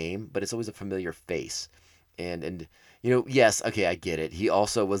known name, but it's always a familiar face. And you know, yes, okay, I get it. He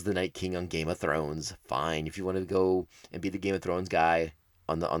also was the Night King on Game of Thrones. Fine, if you want to go and be the Game of Thrones guy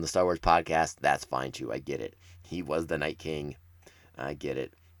on the Star Wars podcast, that's fine too. I get it. He was the Night King. I get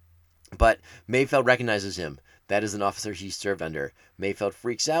it. But Mayfeld recognizes him. That is an officer he served under. Mayfeld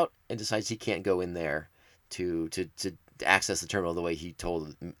freaks out and decides he can't go in there to access the terminal the way he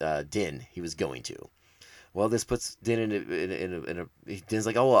told Din he was going to. Well, this puts Din in a Din's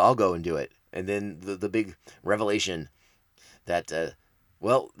like, oh, well, I'll go and do it. And then the big revelation that,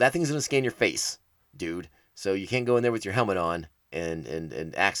 well, that thing's going to scan your face, dude. So you can't go in there with your helmet on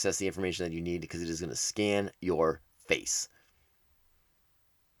and access the information that you need, because it is going to scan your face.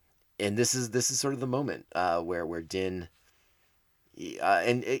 And this is sort of the moment where Din, he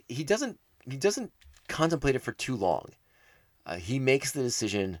doesn't contemplate it for too long. He makes the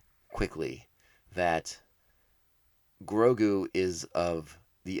decision quickly that Grogu is of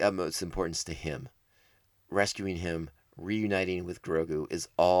the utmost importance to him. Rescuing him, reuniting with Grogu is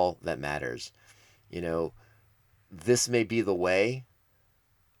all that matters. You know, this may be the way,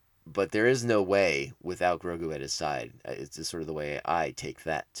 but there is no way without Grogu at his side. It's just sort of the way I take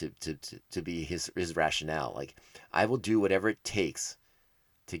that to be his rationale. Like, I will do whatever it takes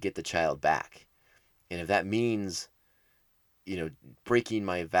to get the child back. And if that means, you know, breaking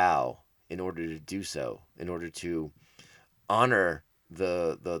my vow in order to do so, in order to honor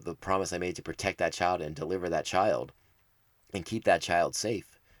the promise I made to protect that child and deliver that child and keep that child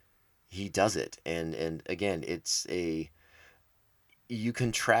safe, he does it. And again, it's you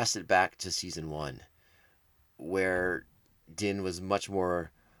contrast it back to season 1, where Din was much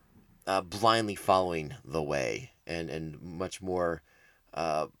more blindly following the way and much more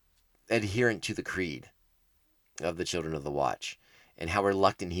adherent to the creed of the Children of the Watch, and how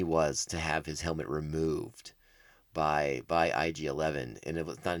reluctant he was to have his helmet removed by IG-11. And it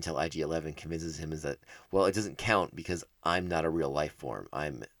was not until IG-11 convinces him is that, well, it doesn't count because I'm not a real life form.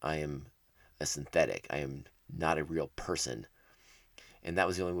 I am a synthetic. I am not a real person. And that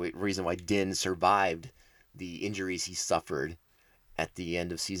was the only reason why Din survived the injuries he suffered at the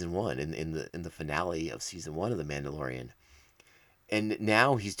end of season 1, in the finale of season 1 of The Mandalorian. And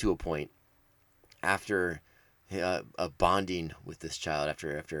now he's to a point, after a bonding with this child,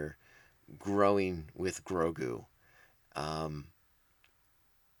 after growing with Grogu,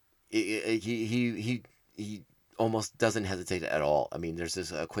 he almost doesn't hesitate at all. I mean, there's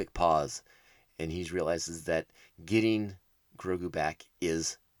just a quick pause, and he realizes that getting Grogu back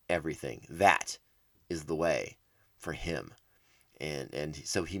is everything. That is the way for him. And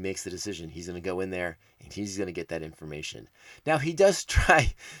so he makes the decision. He's going to go in there, and he's going to get that information. Now, he does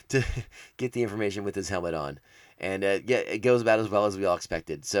try to get the information with his helmet on, and it goes about as well as we all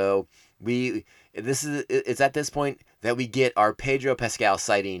expected. So it's at this point that we get our Pedro Pascal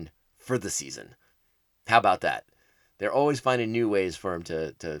sighting for the season. How about that? They're always finding new ways for him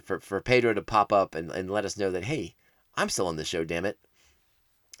for Pedro to pop up and let us know that, hey, I'm still on the show, damn it.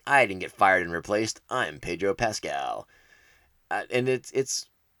 I didn't get fired and replaced. I'm Pedro Pascal. And it's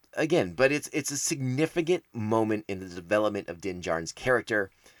a significant moment in the development of Din Djarin's character,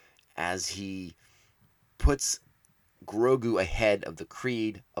 as he puts Grogu ahead of the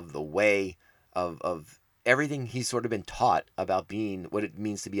creed, of the way, of everything he's sort of been taught about being what it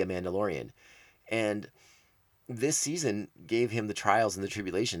means to be a Mandalorian. And this season gave him the trials and the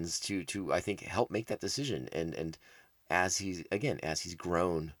tribulations to I think help make that decision. And as he's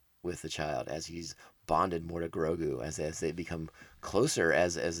grown with the child, as he's bonded more to Grogu, as they become closer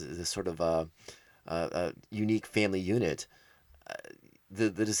as this sort of a unique family unit, the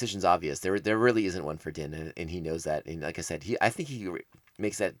decision's obvious. There really isn't one for Din, and he knows that. And like I said, I think he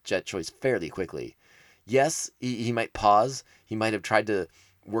makes that choice fairly quickly. Yes, he might pause. He might have tried to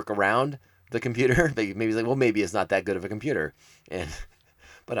work around the computer. Maybe he's like, well, maybe it's not that good of a computer,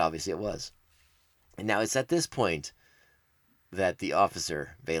 but obviously it was. And now it's at this point that the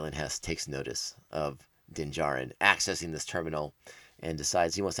officer, Valen Hess, takes notice of Din Djarin accessing this terminal and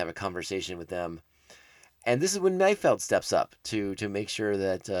decides he wants to have a conversation with them. And this is when Mayfeld steps up to make sure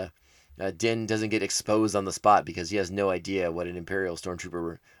that Din doesn't get exposed on the spot, because he has no idea what an Imperial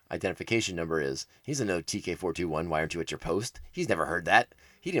Stormtrooper identification number is. He doesn't know TK421, why aren't you at your post? He's never heard that.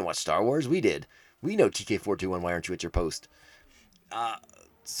 He didn't watch Star Wars. We did. We know TK421, why aren't you at your post?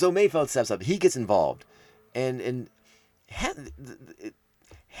 So Mayfeld steps up. He gets involved. And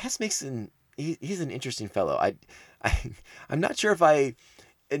Hess makes he's an interesting fellow. I'm not sure if I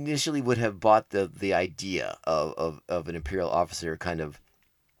initially would have bought the idea of an Imperial officer kind of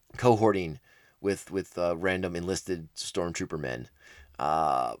cohorting with random enlisted stormtrooper men,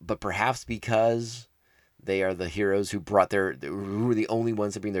 but perhaps because they are the heroes who were the only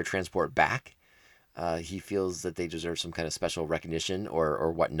ones to bring their transport back, he feels that they deserve some kind of special recognition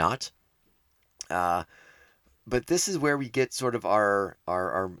or whatnot. But this is where we get sort of our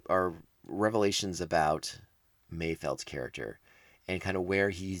revelations about Mayfeld's character and kind of where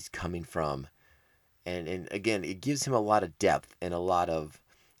he's coming from, and again, it gives him a lot of depth and a lot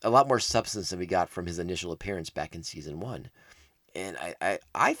more substance than we got from his initial appearance back in season 1. And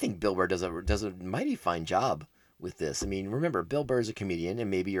I think Bill Burr does a mighty fine job with this. I mean, remember, Bill Burr is a comedian, and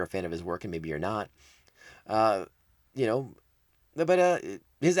maybe you're a fan of his work, and maybe you're not. But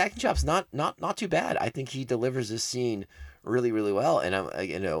his acting chops not too bad. I think he delivers this scene really, really well. And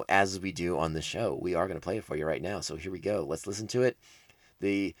as we do on the show, we are going to play it for you right now. So here we go. Let's listen to it.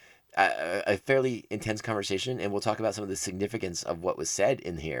 A fairly intense conversation, and we'll talk about some of the significance of what was said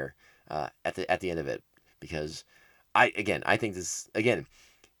in here at the end of it. Because I think this,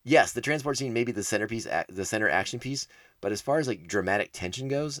 yes, the transport scene may be the center action piece, but as far as like dramatic tension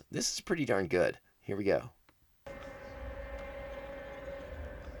goes, this is pretty darn good. Here we go.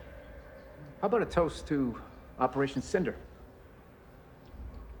 How about a toast to Operation Cinder?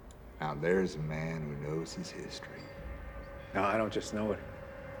 Now there's a man who knows his history. No, I don't just know it.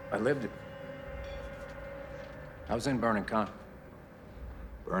 I lived it. I was in Burning Khan.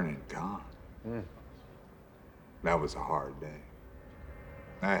 Burning Khan? That was a hard day.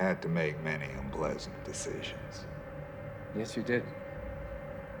 I had to make many unpleasant decisions. Yes, you did.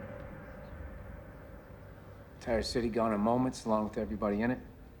 Entire city gone in moments, along with everybody in it.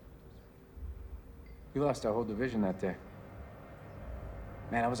 We lost our whole division that day.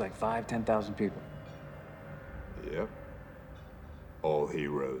 Man, I was like 10,000 people. Yep. All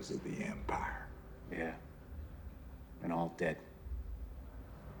heroes of the Empire. Yeah. And all dead.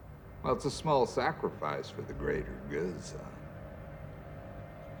 Well, it's a small sacrifice for the greater good, son.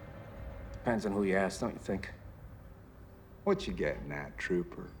 Depends on who you ask, don't you think? What you getting at,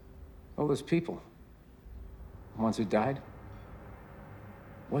 Trooper? All those people. The ones who died.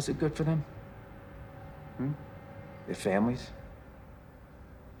 Was it good for them? Their families?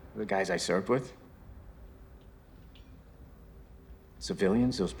 The guys I served with?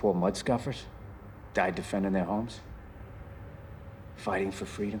 Civilians, those poor mud scuffers, died defending their homes, fighting for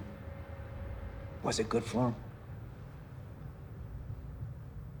freedom. Was it good for them?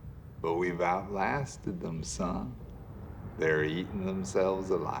 But we've outlasted them, son. They're eating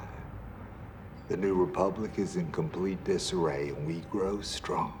themselves alive. The New Republic is in complete disarray, and we grow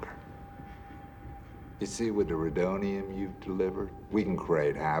stronger. You see, with the Redonium you've delivered, we can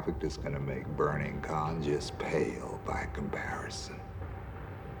create havoc that's gonna make Burning Khan just pale by comparison.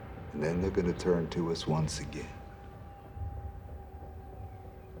 And then they're gonna turn to us once again.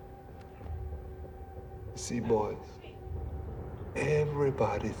 See, boys,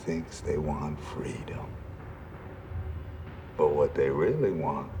 everybody thinks they want freedom. But what they really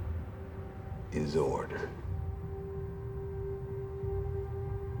want is order.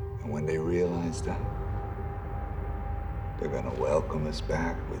 And when they realize that, they're gonna welcome us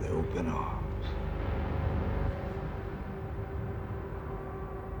back with open arms.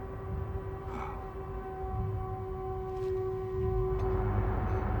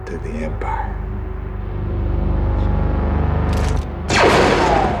 To the Empire.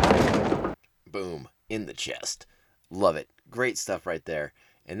 Boom, in the chest. Love it. Great stuff right there.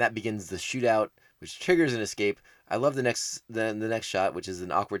 And that begins the shootout, which triggers an escape. I love the next shot, which is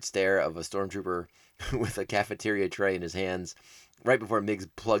an awkward stare of a stormtrooper with a cafeteria tray in his hands, right before Miggs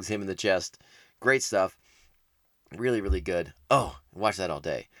plugs him in the chest. Great stuff. Really, really good. Oh, watch that all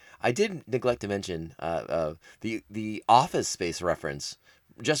day. I did neglect to mention the Office Space reference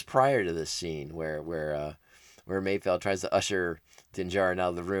just prior to this scene where Mayfeld tries to usher Din Djarin out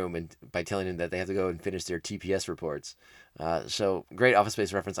of the room and by telling him that they have to go and finish their TPS reports. So great Office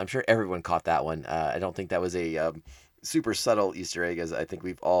Space reference. I'm sure everyone caught that one. I don't think that was a super subtle Easter egg, as I think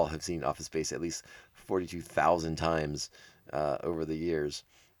we've all have seen Office Space at least 42,000 times over the years.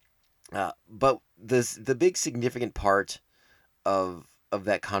 But the big significant part of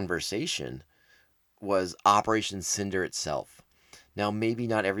that conversation was Operation Cinder itself. Now, maybe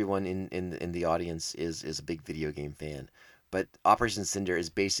not everyone in the audience is a big video game fan, but Operation Cinder is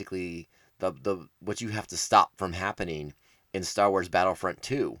basically the what you have to stop from happening in Star Wars Battlefront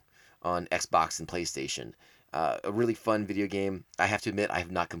 2 on Xbox and PlayStation. A really fun video game. I have to admit, I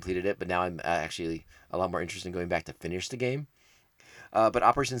have not completed it, but now I'm actually a lot more interested in going back to finish the game. But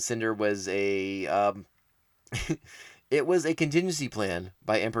Operation Cinder was it was a contingency plan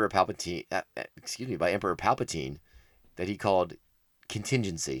by Emperor Palpatine. By Emperor Palpatine, that he called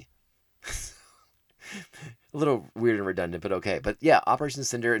contingency. A little weird and redundant, but okay. But yeah, Operation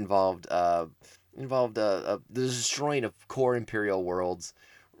Cinder involved the destroying of core Imperial worlds,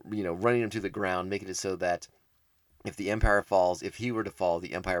 running them to the ground, making it so that if the Empire falls, if he were to fall,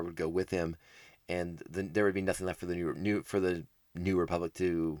 the Empire would go with him, and there would be nothing left for the New Republic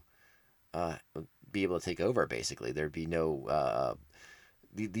to be able to take over. Basically, there'd be no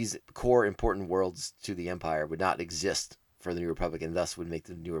these core important worlds to the Empire would not exist for the New Republic, and thus would make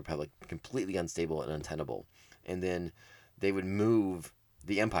the New Republic completely unstable and untenable. And then they would move,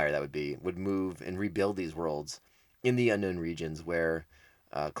 the Empire would move and rebuild these worlds in the unknown regions where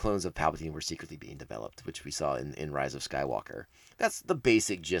clones of Palpatine were secretly being developed, which we saw in Rise of Skywalker. That's the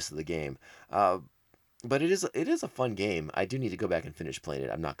basic gist of the game. But it is a fun game. I do need to go back and finish playing it,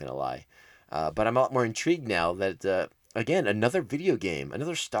 I'm not going to lie. But I'm a lot more intrigued now that, again, another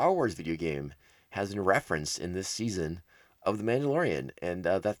Star Wars video game has been referenced in this season of The Mandalorian, and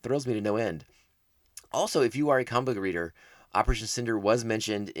that thrills me to no end. Also, if you are a comic book reader, Operation Cinder was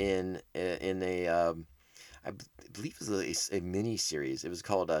mentioned in a I believe it was a mini series. It was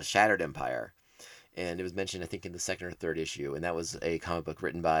called Shattered Empire, and it was mentioned, I think, in the second or third issue, and that was a comic book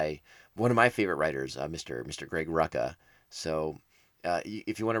written by one of my favorite writers, Mr. Greg Rucka. So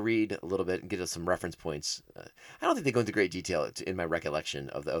if you want to read a little bit and get us some reference points, I don't think they go into great detail in my recollection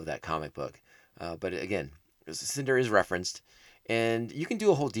of that comic book, but again, Cinder is referenced, and you can do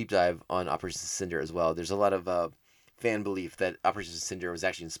a whole deep dive on Operation Cinder as well. There's a lot of fan belief that Operation Cinder was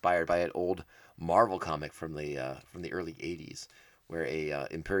actually inspired by an old Marvel comic from the early 80s, where a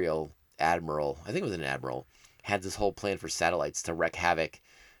Imperial admiral, I think it was an admiral, had this whole plan for satellites to wreak havoc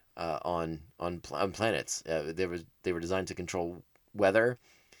on planets. They were designed to control weather,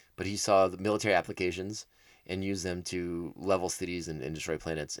 but he saw the military applications and used them to level cities and destroy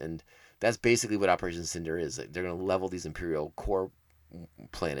planets. And that's basically what Operation Cinder is. They're going to level these Imperial core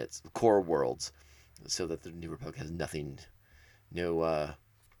planets, core worlds, so that the New Republic has nothing, there'd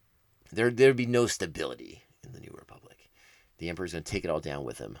be no stability in the New Republic. The Emperor's going to take it all down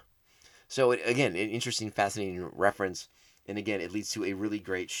with him. So again, an interesting, fascinating reference. And again, it leads to a really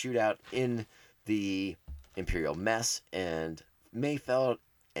great shootout in the Imperial mess, and Mayfeld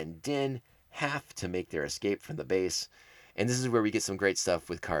and Din have to make their escape from the base. And this is where we get some great stuff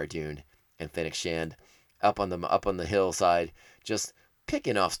with Cara Dune and Fennec Shand up on the hillside, just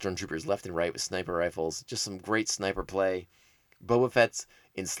picking off stormtroopers left and right with sniper rifles. Just some great sniper play. Boba Fett's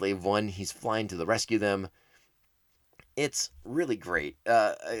in Slave One. He's flying to the rescue them. It's really great.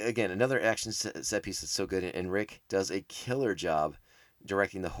 Again, another action set piece that's so good, and Rick does a killer job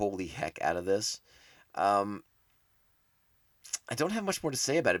directing the holy heck out of this. I don't have much more to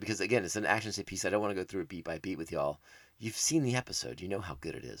say about it because, again, it's an action set piece. I don't want to go through it beat by beat with y'all. You've seen the episode. You know how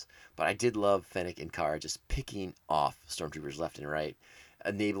good it is. But I did love Fennec and Cara just picking off stormtroopers left and right,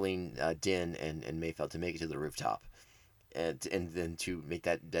 enabling Din and Mayfeld to make it to the rooftop, and then to make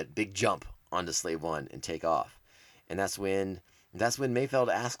that big jump onto Slave One and take off. And that's when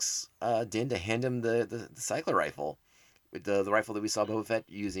Mayfeld asks Din to hand him the cycler rifle, the rifle that we saw Boba Fett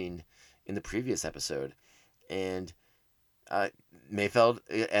using in the previous episode. And Mayfeld,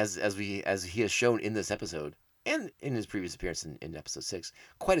 as he has shown in this episode and in his previous appearance in episode 6,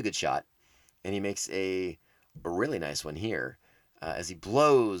 quite a good shot. And he makes a really nice one here as he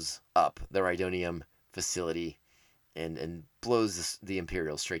blows up the Rhydonium facility and blows the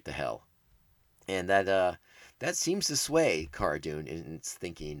Imperials straight to hell. And that seems to sway Cara Dune in its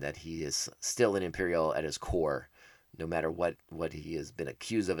thinking that he is still an Imperial at his core, no matter what he has been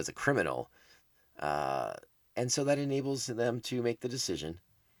accused of as a criminal. And so that enables them to make the decision.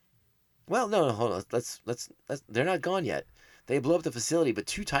 Well, no, hold on. Let's they're not gone yet. They blow up the facility, but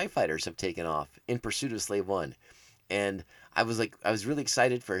 2 TIE fighters have taken off in pursuit of Slave One. And I was really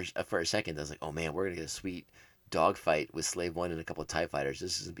excited for a second. I was like, oh man, we're going to get a sweet dogfight with Slave One and a couple of TIE fighters.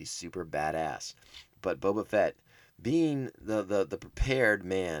 This is going to be super badass. But Boba Fett, being the prepared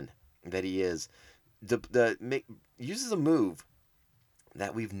man that he is, uses a move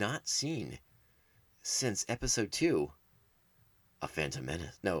that we've not seen since episode 2 of Phantom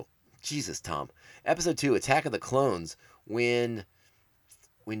Menace. No, Jesus, Tom. Episode 2, Attack of the Clones, when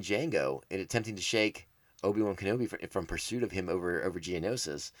Jango, in attempting to shake Obi-Wan Kenobi from pursuit of him over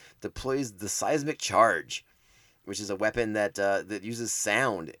Geonosis, deploys the seismic charge, which is a weapon that uses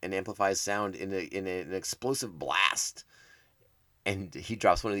sound and amplifies sound in an explosive blast. And he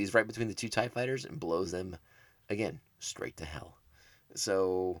drops one of these right between the 2 TIE fighters and blows them, again, straight to hell.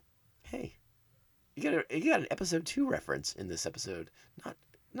 So, hey, you got an episode 2 reference in this episode.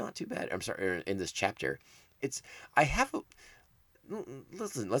 Not too bad. I'm sorry, in this chapter.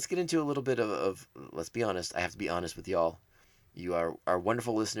 Listen, let's get into a little bit of let's be honest. I have to be honest with y'all. You are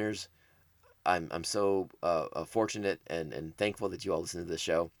wonderful listeners. I'm so fortunate and thankful that you all listen to this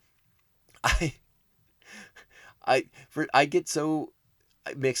show. I get so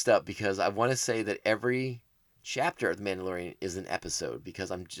mixed up because I want to say that every chapter of The Mandalorian is an episode,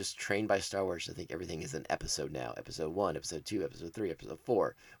 because I'm just trained by Star Wars to think everything is an episode now. Episode 1, episode 2, episode 3, episode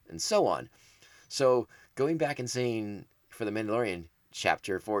 4, and so on. So going back and saying for The Mandalorian,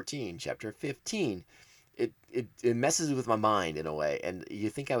 chapter 14, chapter 15, it messes with my mind in a way, and you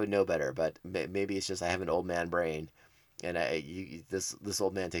think I would know better, but maybe it's just I have an old man brain, and this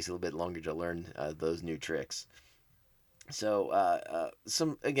old man takes a little bit longer to learn those new tricks. So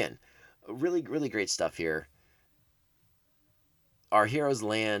some, again, really, really great stuff here. Our heroes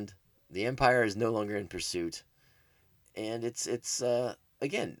land. The Empire is no longer in pursuit, and it's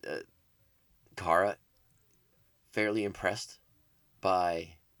again, Cara, fairly impressed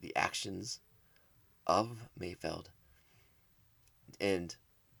by the actions of Mayfeld, and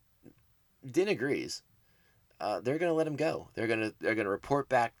Din agrees. They're gonna let him go. They're gonna report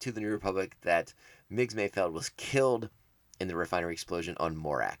back to the New Republic that Migs Mayfeld was killed in the refinery explosion on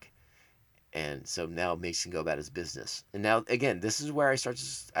Morak. And so now Migs can go about his business. And now, again, this is where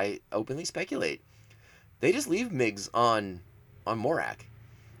I openly speculate. They just leave Migs on Morak.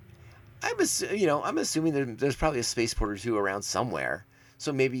 I'm assuming there's probably a spaceport or 2 around somewhere.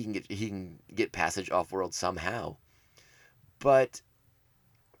 So maybe he can get passage off-world somehow. But,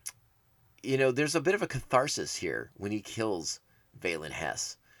 there's a bit of a catharsis here when he kills Valen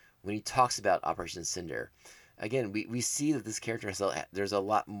Hess. When he talks about Operation Cinder. Again, we see that this character there's a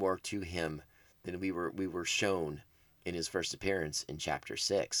lot more to him than we were shown in his first appearance in chapter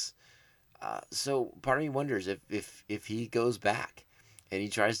 6. So part of me wonders if he goes back and he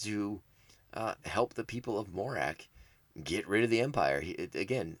tries to help the people of Morak get rid of the Empire.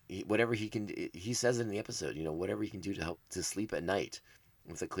 Whatever he can, he says it in the episode, whatever he can do to help to sleep at night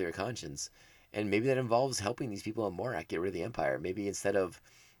with a clear conscience. And maybe that involves helping these people in Morak get rid of the Empire. Maybe instead of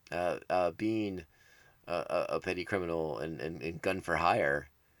being a petty criminal and gun for hire,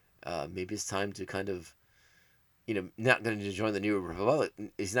 maybe it's time to kind of, not going to join the New Republic.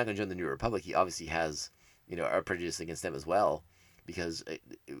 He's not going to join the New Republic. He obviously has, a prejudice against them as well, because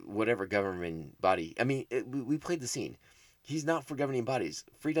whatever governing body, we played the scene. He's not for governing bodies.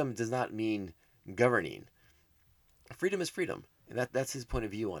 Freedom does not mean governing. Freedom is freedom, and that's his point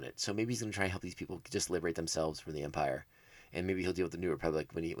of view on it. So maybe he's going to try and help these people just liberate themselves from the Empire, and maybe he'll deal with the New Republic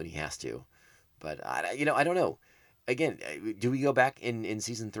when he has to. But I don't know. Again, do we go back in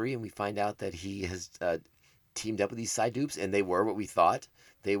season 3 and we find out that he has teamed up with these side dupes and they were what we thought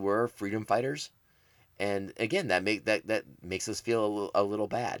they were, freedom fighters? And again, that makes us feel a little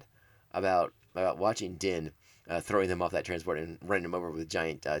bad about watching Din throwing them off that transport and running them over with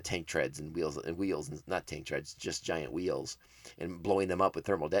giant tank treads and wheels, and not tank treads, just giant wheels, and blowing them up with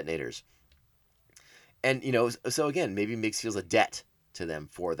thermal detonators. And so again, maybe Migs feels a debt to them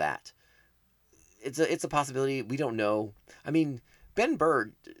for that. It's a possibility. We don't know. Bill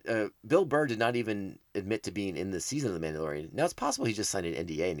Burr did not even admit to being in the season of The Mandalorian. Now, it's possible he just signed an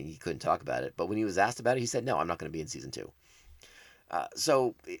NDA and he couldn't talk about it. But when he was asked about it, he said, no, I'm not going to be in season 2.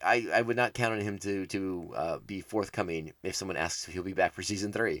 So I would not count on him to be forthcoming if someone asks if he'll be back for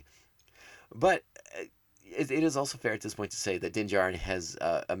season 3. But it is also fair at this point to say that Din Djarin has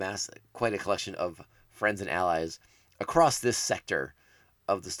amassed quite a collection of friends and allies across this sector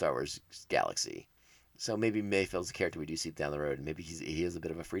of the Star Wars galaxy. So maybe Mayfield's a character we do see down the road, and maybe he is a bit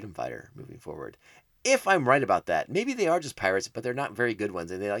of a freedom fighter moving forward. If I'm right about that, maybe they are just pirates, but they're not very good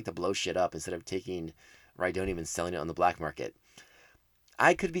ones, and they like to blow shit up instead of taking Rhydonium and selling it on the black market.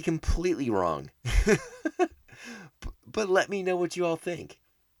 I could be completely wrong. But let me know what you all think.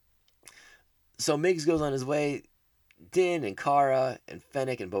 So Migs goes on his way. Din and Cara and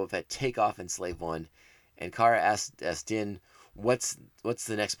Fennec and Boba Fett take off in Slave One, and Cara asks Din, what's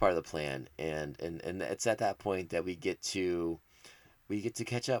the next part of the plan, and it's at that point that we get to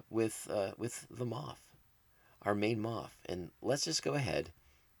catch up with the Moff, our main Moff. And let's just go ahead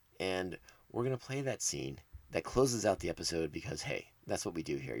and we're gonna play that scene that closes out the episode, because hey, that's what we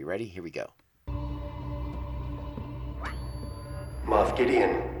do here. You ready? Here we go. Moff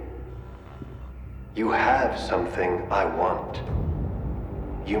Gideon, you have something I want.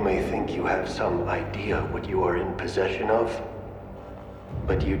 You may think you have some idea what you are in possession of,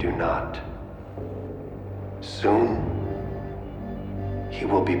 but you do not. Soon, he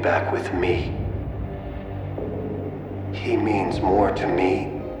will be back with me. He means more to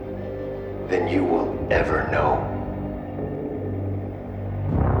me than you will ever know.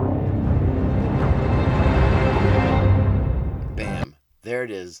 Bam. There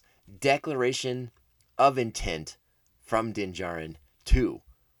it is. Declaration of intent from Din Djarin to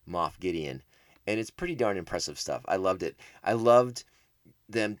Moff Gideon. And it's pretty darn impressive stuff. I loved it. I loved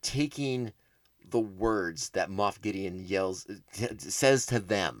them taking the words that Moff Gideon says to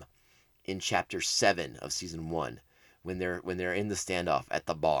them in chapter 7 of season 1 when they're in the standoff at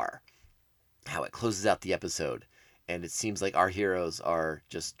the bar. How it closes out the episode, and it seems like our heroes are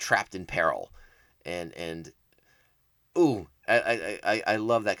just trapped in peril. And ooh, I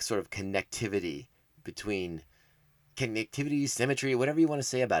love that sort of connectivity, symmetry, whatever you want to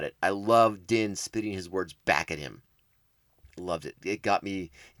say about it. I love Din spitting his words back at him. Loved it. It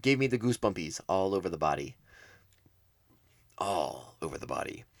gave me the goosebumpies all over the body. All over the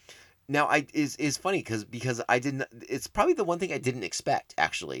body. Now, is funny because I didn't. It's probably the one thing I didn't expect,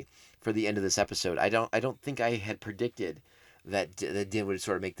 actually, for the end of this episode. I don't think I had predicted that Din would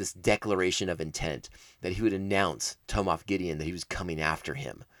sort of make this declaration of intent, that he would announce to Moff Gideon that he was coming after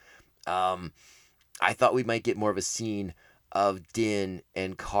him. I thought we might get more of a scene of Din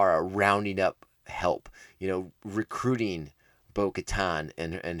and Cara rounding up help, recruiting Bo-Katan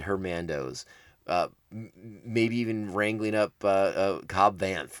and her Mandos, maybe even wrangling up Cobb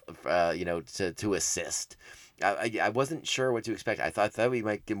Vanth, to assist. I wasn't sure what to expect. I thought we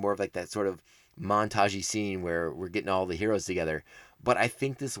might get more of like that sort of montagey scene where we're getting all the heroes together, but I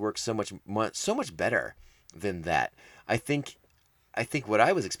think this works so much better than that. I think what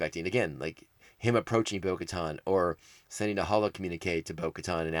I was expecting, again, like him approaching Bo-Katan or sending a holo communique to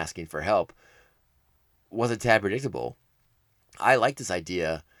Bo-Katan and asking for help, was a tad predictable. I like this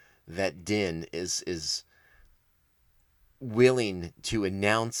idea that Din is willing to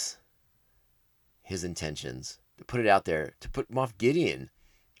announce his intentions, to put it out there, to put Moff Gideon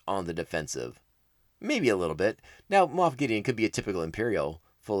on the defensive. Maybe a little bit. Now, Moff Gideon could be a typical Imperial,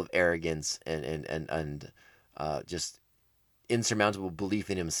 full of arrogance and just insurmountable belief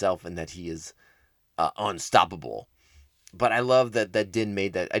in himself and that he is unstoppable. But I love that Din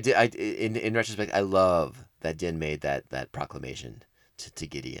made that. In retrospect, I love that Din made that proclamation to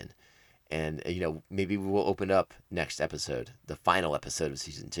Gideon. And, maybe we will open up next episode, the final episode of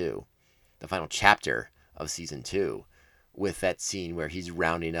Season 2, the final chapter of Season 2, with that scene where he's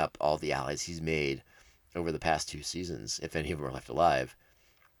rounding up all the allies he's made over the past 2 seasons, if any of them are left alive.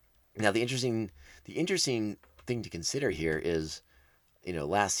 Now, the interesting thing to consider here is,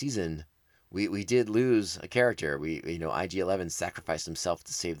 last season, we did lose a character. IG-11 sacrificed himself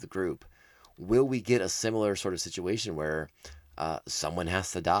to save the group. Will we get a similar sort of situation where someone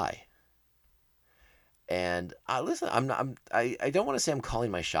has to die? And listen, I don't want to say I'm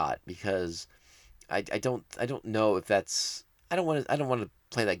calling my shot because I don't know if that's I don't want to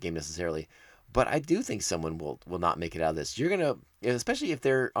play that game necessarily, but I do think someone will not make it out of this. You're gonna, especially if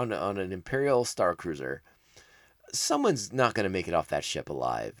they're on an Imperial Star Cruiser, someone's not gonna make it off that ship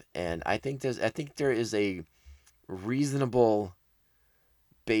alive. And I think there is a reasonable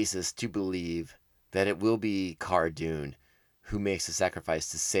basis to believe that it will be Cara Dune who makes the sacrifice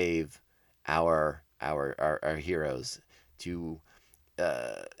to save our heroes, to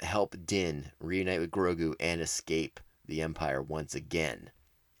help Din reunite with Grogu and escape the Empire once again.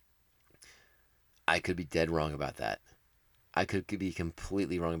 I could be dead wrong about that. I could be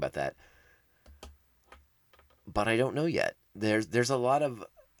completely wrong about that. But I don't know yet. There's a lot of,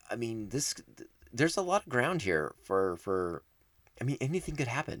 there's a lot of ground here for anything could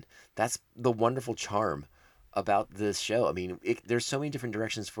happen. That's the wonderful charm about this show. There's so many different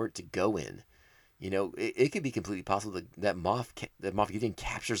directions for it to go in. It could be completely possible that Moff Gideon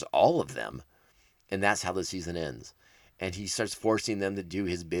captures all of them, and that's how the season ends. And he starts forcing them to do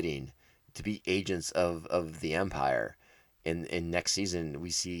his bidding, to be agents of the Empire. In next season, we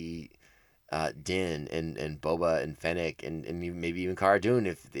see Din and Boba and Fennec and maybe even Cara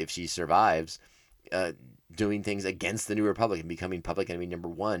Dune, if she survives, doing things against the New Republic and becoming public enemy number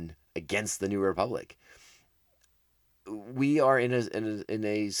 1 against the New Republic. We are in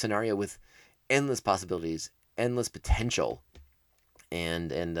a scenario with endless possibilities, endless potential,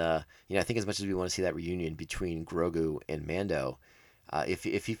 and I think as much as we want to see that reunion between Grogu and Mando,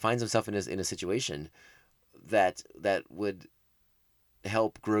 if he finds himself in a situation that would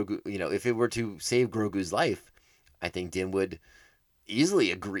help Grogu, if it were to save Grogu's life, I think Din would easily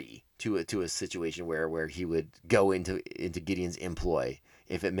agree to a situation where he would go into Gideon's employ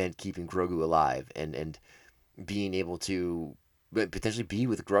if it meant keeping Grogu alive and being able to potentially be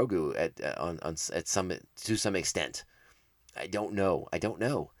with Grogu to some extent. I don't know.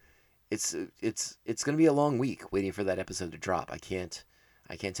 It's going to be a long week waiting for that episode to drop. I can't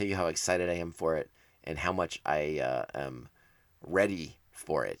tell you how excited I am for it and how much I am ready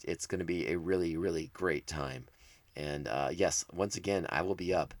for it. It's going to be a really, really great time. And yes, once again, I will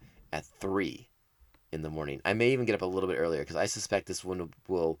be up at 3 in the morning. I may even get up a little bit earlier because I suspect this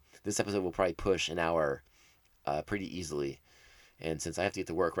episode will probably push an hour pretty easily. And since I have to get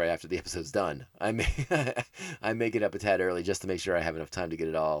to work right after the episode's done, I may get up a tad early just to make sure I have enough time to get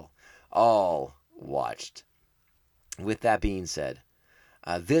it all watched. With that being said,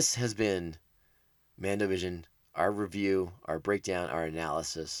 this has been MandoVision, our review, our breakdown, our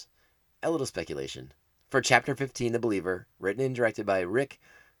analysis, a little speculation for Chapter 15, The Believer, written and directed by Rick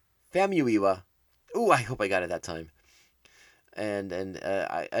Famuyiwa. Ooh, I hope I got it that time. And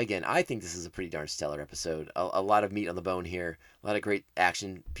I think this is a pretty darn stellar episode. A lot of meat on the bone here. A lot of great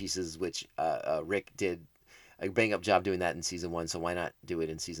action pieces, which Rick did a bang-up job doing that in Season 1, so why not do it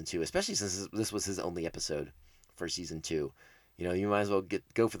in Season 2, especially since this was his only episode for Season 2. You might as well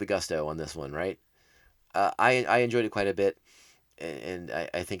go for the gusto on this one, right? I enjoyed it quite a bit, and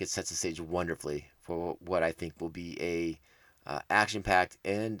I think it sets the stage wonderfully for what I think will be a action-packed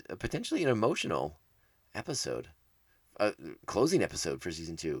and potentially an emotional episode. Closing episode for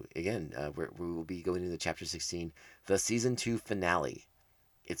Season 2. Again, we will be going into Chapter 16, the Season 2 finale.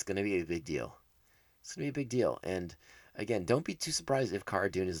 It's going to be a big deal. It's going to be a big deal. And again, don't be too surprised if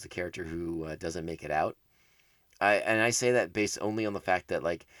Cara Dune is the character who doesn't make it out. I say that based only on the fact that,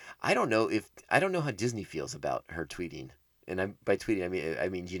 I don't know how Disney feels about her tweeting. And by tweeting, I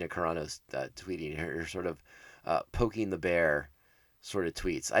mean Gina Carano's tweeting, her sort of poking the bear sort of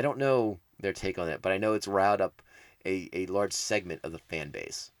tweets. I don't know their take on it, but I know it's riled up a large segment of the fan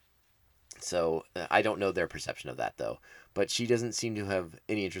base. So I don't know their perception of that, though. But she doesn't seem to have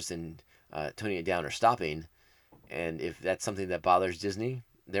any interest in toning it down or stopping. And if that's something that bothers Disney,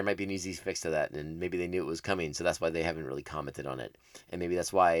 There might be an easy fix to that, and maybe they knew it was coming, so that's why they haven't really commented on it. And maybe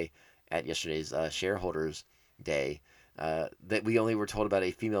that's why at yesterday's shareholders day that we only were told about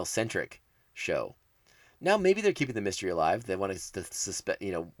a female-centric show. Now maybe they're keeping the mystery alive. They want us to suspect,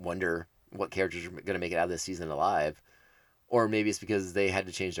 wonder what characters are going to make it out of this season alive. Or maybe it's because they had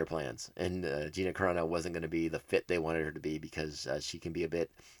to change their plans, and Gina Carano wasn't going to be the fit they wanted her to be because she can be a bit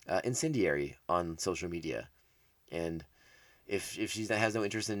incendiary on social media. And if she has no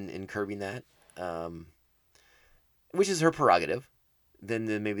interest in curbing that, which is her prerogative,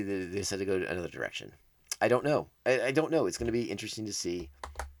 then maybe they decide to go another direction. I don't know. I don't know. It's going to be interesting to see.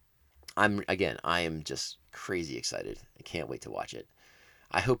 I am just crazy excited. I can't wait to watch it.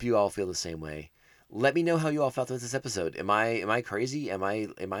 I hope you all feel the same way. Let me know how you all felt with this episode. Am I crazy? Am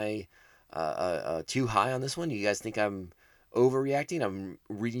I too high on this one? You guys think I'm overreacting? I'm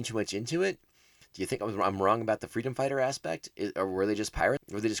reading too much into it? Do you think I'm wrong about the freedom fighter aspect? Or were they just pirates?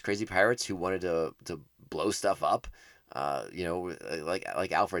 Were they just crazy pirates who wanted to blow stuff up?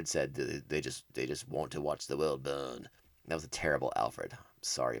 Like Alfred said, they just want to watch the world burn. That was a terrible Alfred. I'm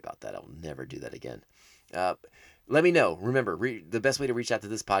sorry about that. I'll never do that again. Let me know. Remember, the best way to reach out to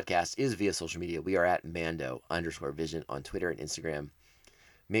this podcast is via social media. We are at Mando_Vision on Twitter and Instagram.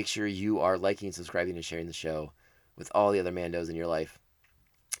 Make sure you are liking, subscribing, and sharing the show with all the other Mandos in your life.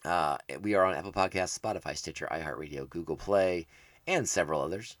 We are on Apple Podcasts, Spotify, Stitcher, iHeartRadio, Google Play, and several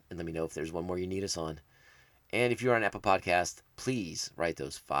others. And let me know if there's one more you need us on. And if you're on Apple Podcast, please write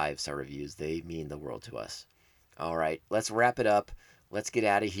those 5-star reviews. They mean the world to us. All right, let's wrap it up. Let's get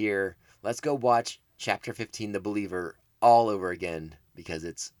out of here. Let's go watch Chapter 15, The Believer, all over again because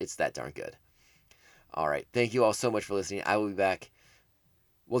it's that darn good. All right, thank you all so much for listening. I will be back,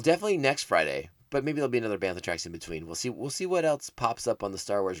 well, definitely next Friday, but maybe there'll be another Bantha Tracks in between. We'll see what else pops up on the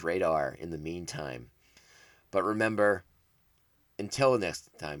Star Wars radar in the meantime. But remember, until the next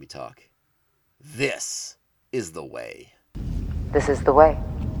time we talk, this is the way. This is the way.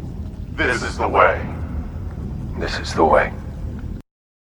 This is the way. This is the way.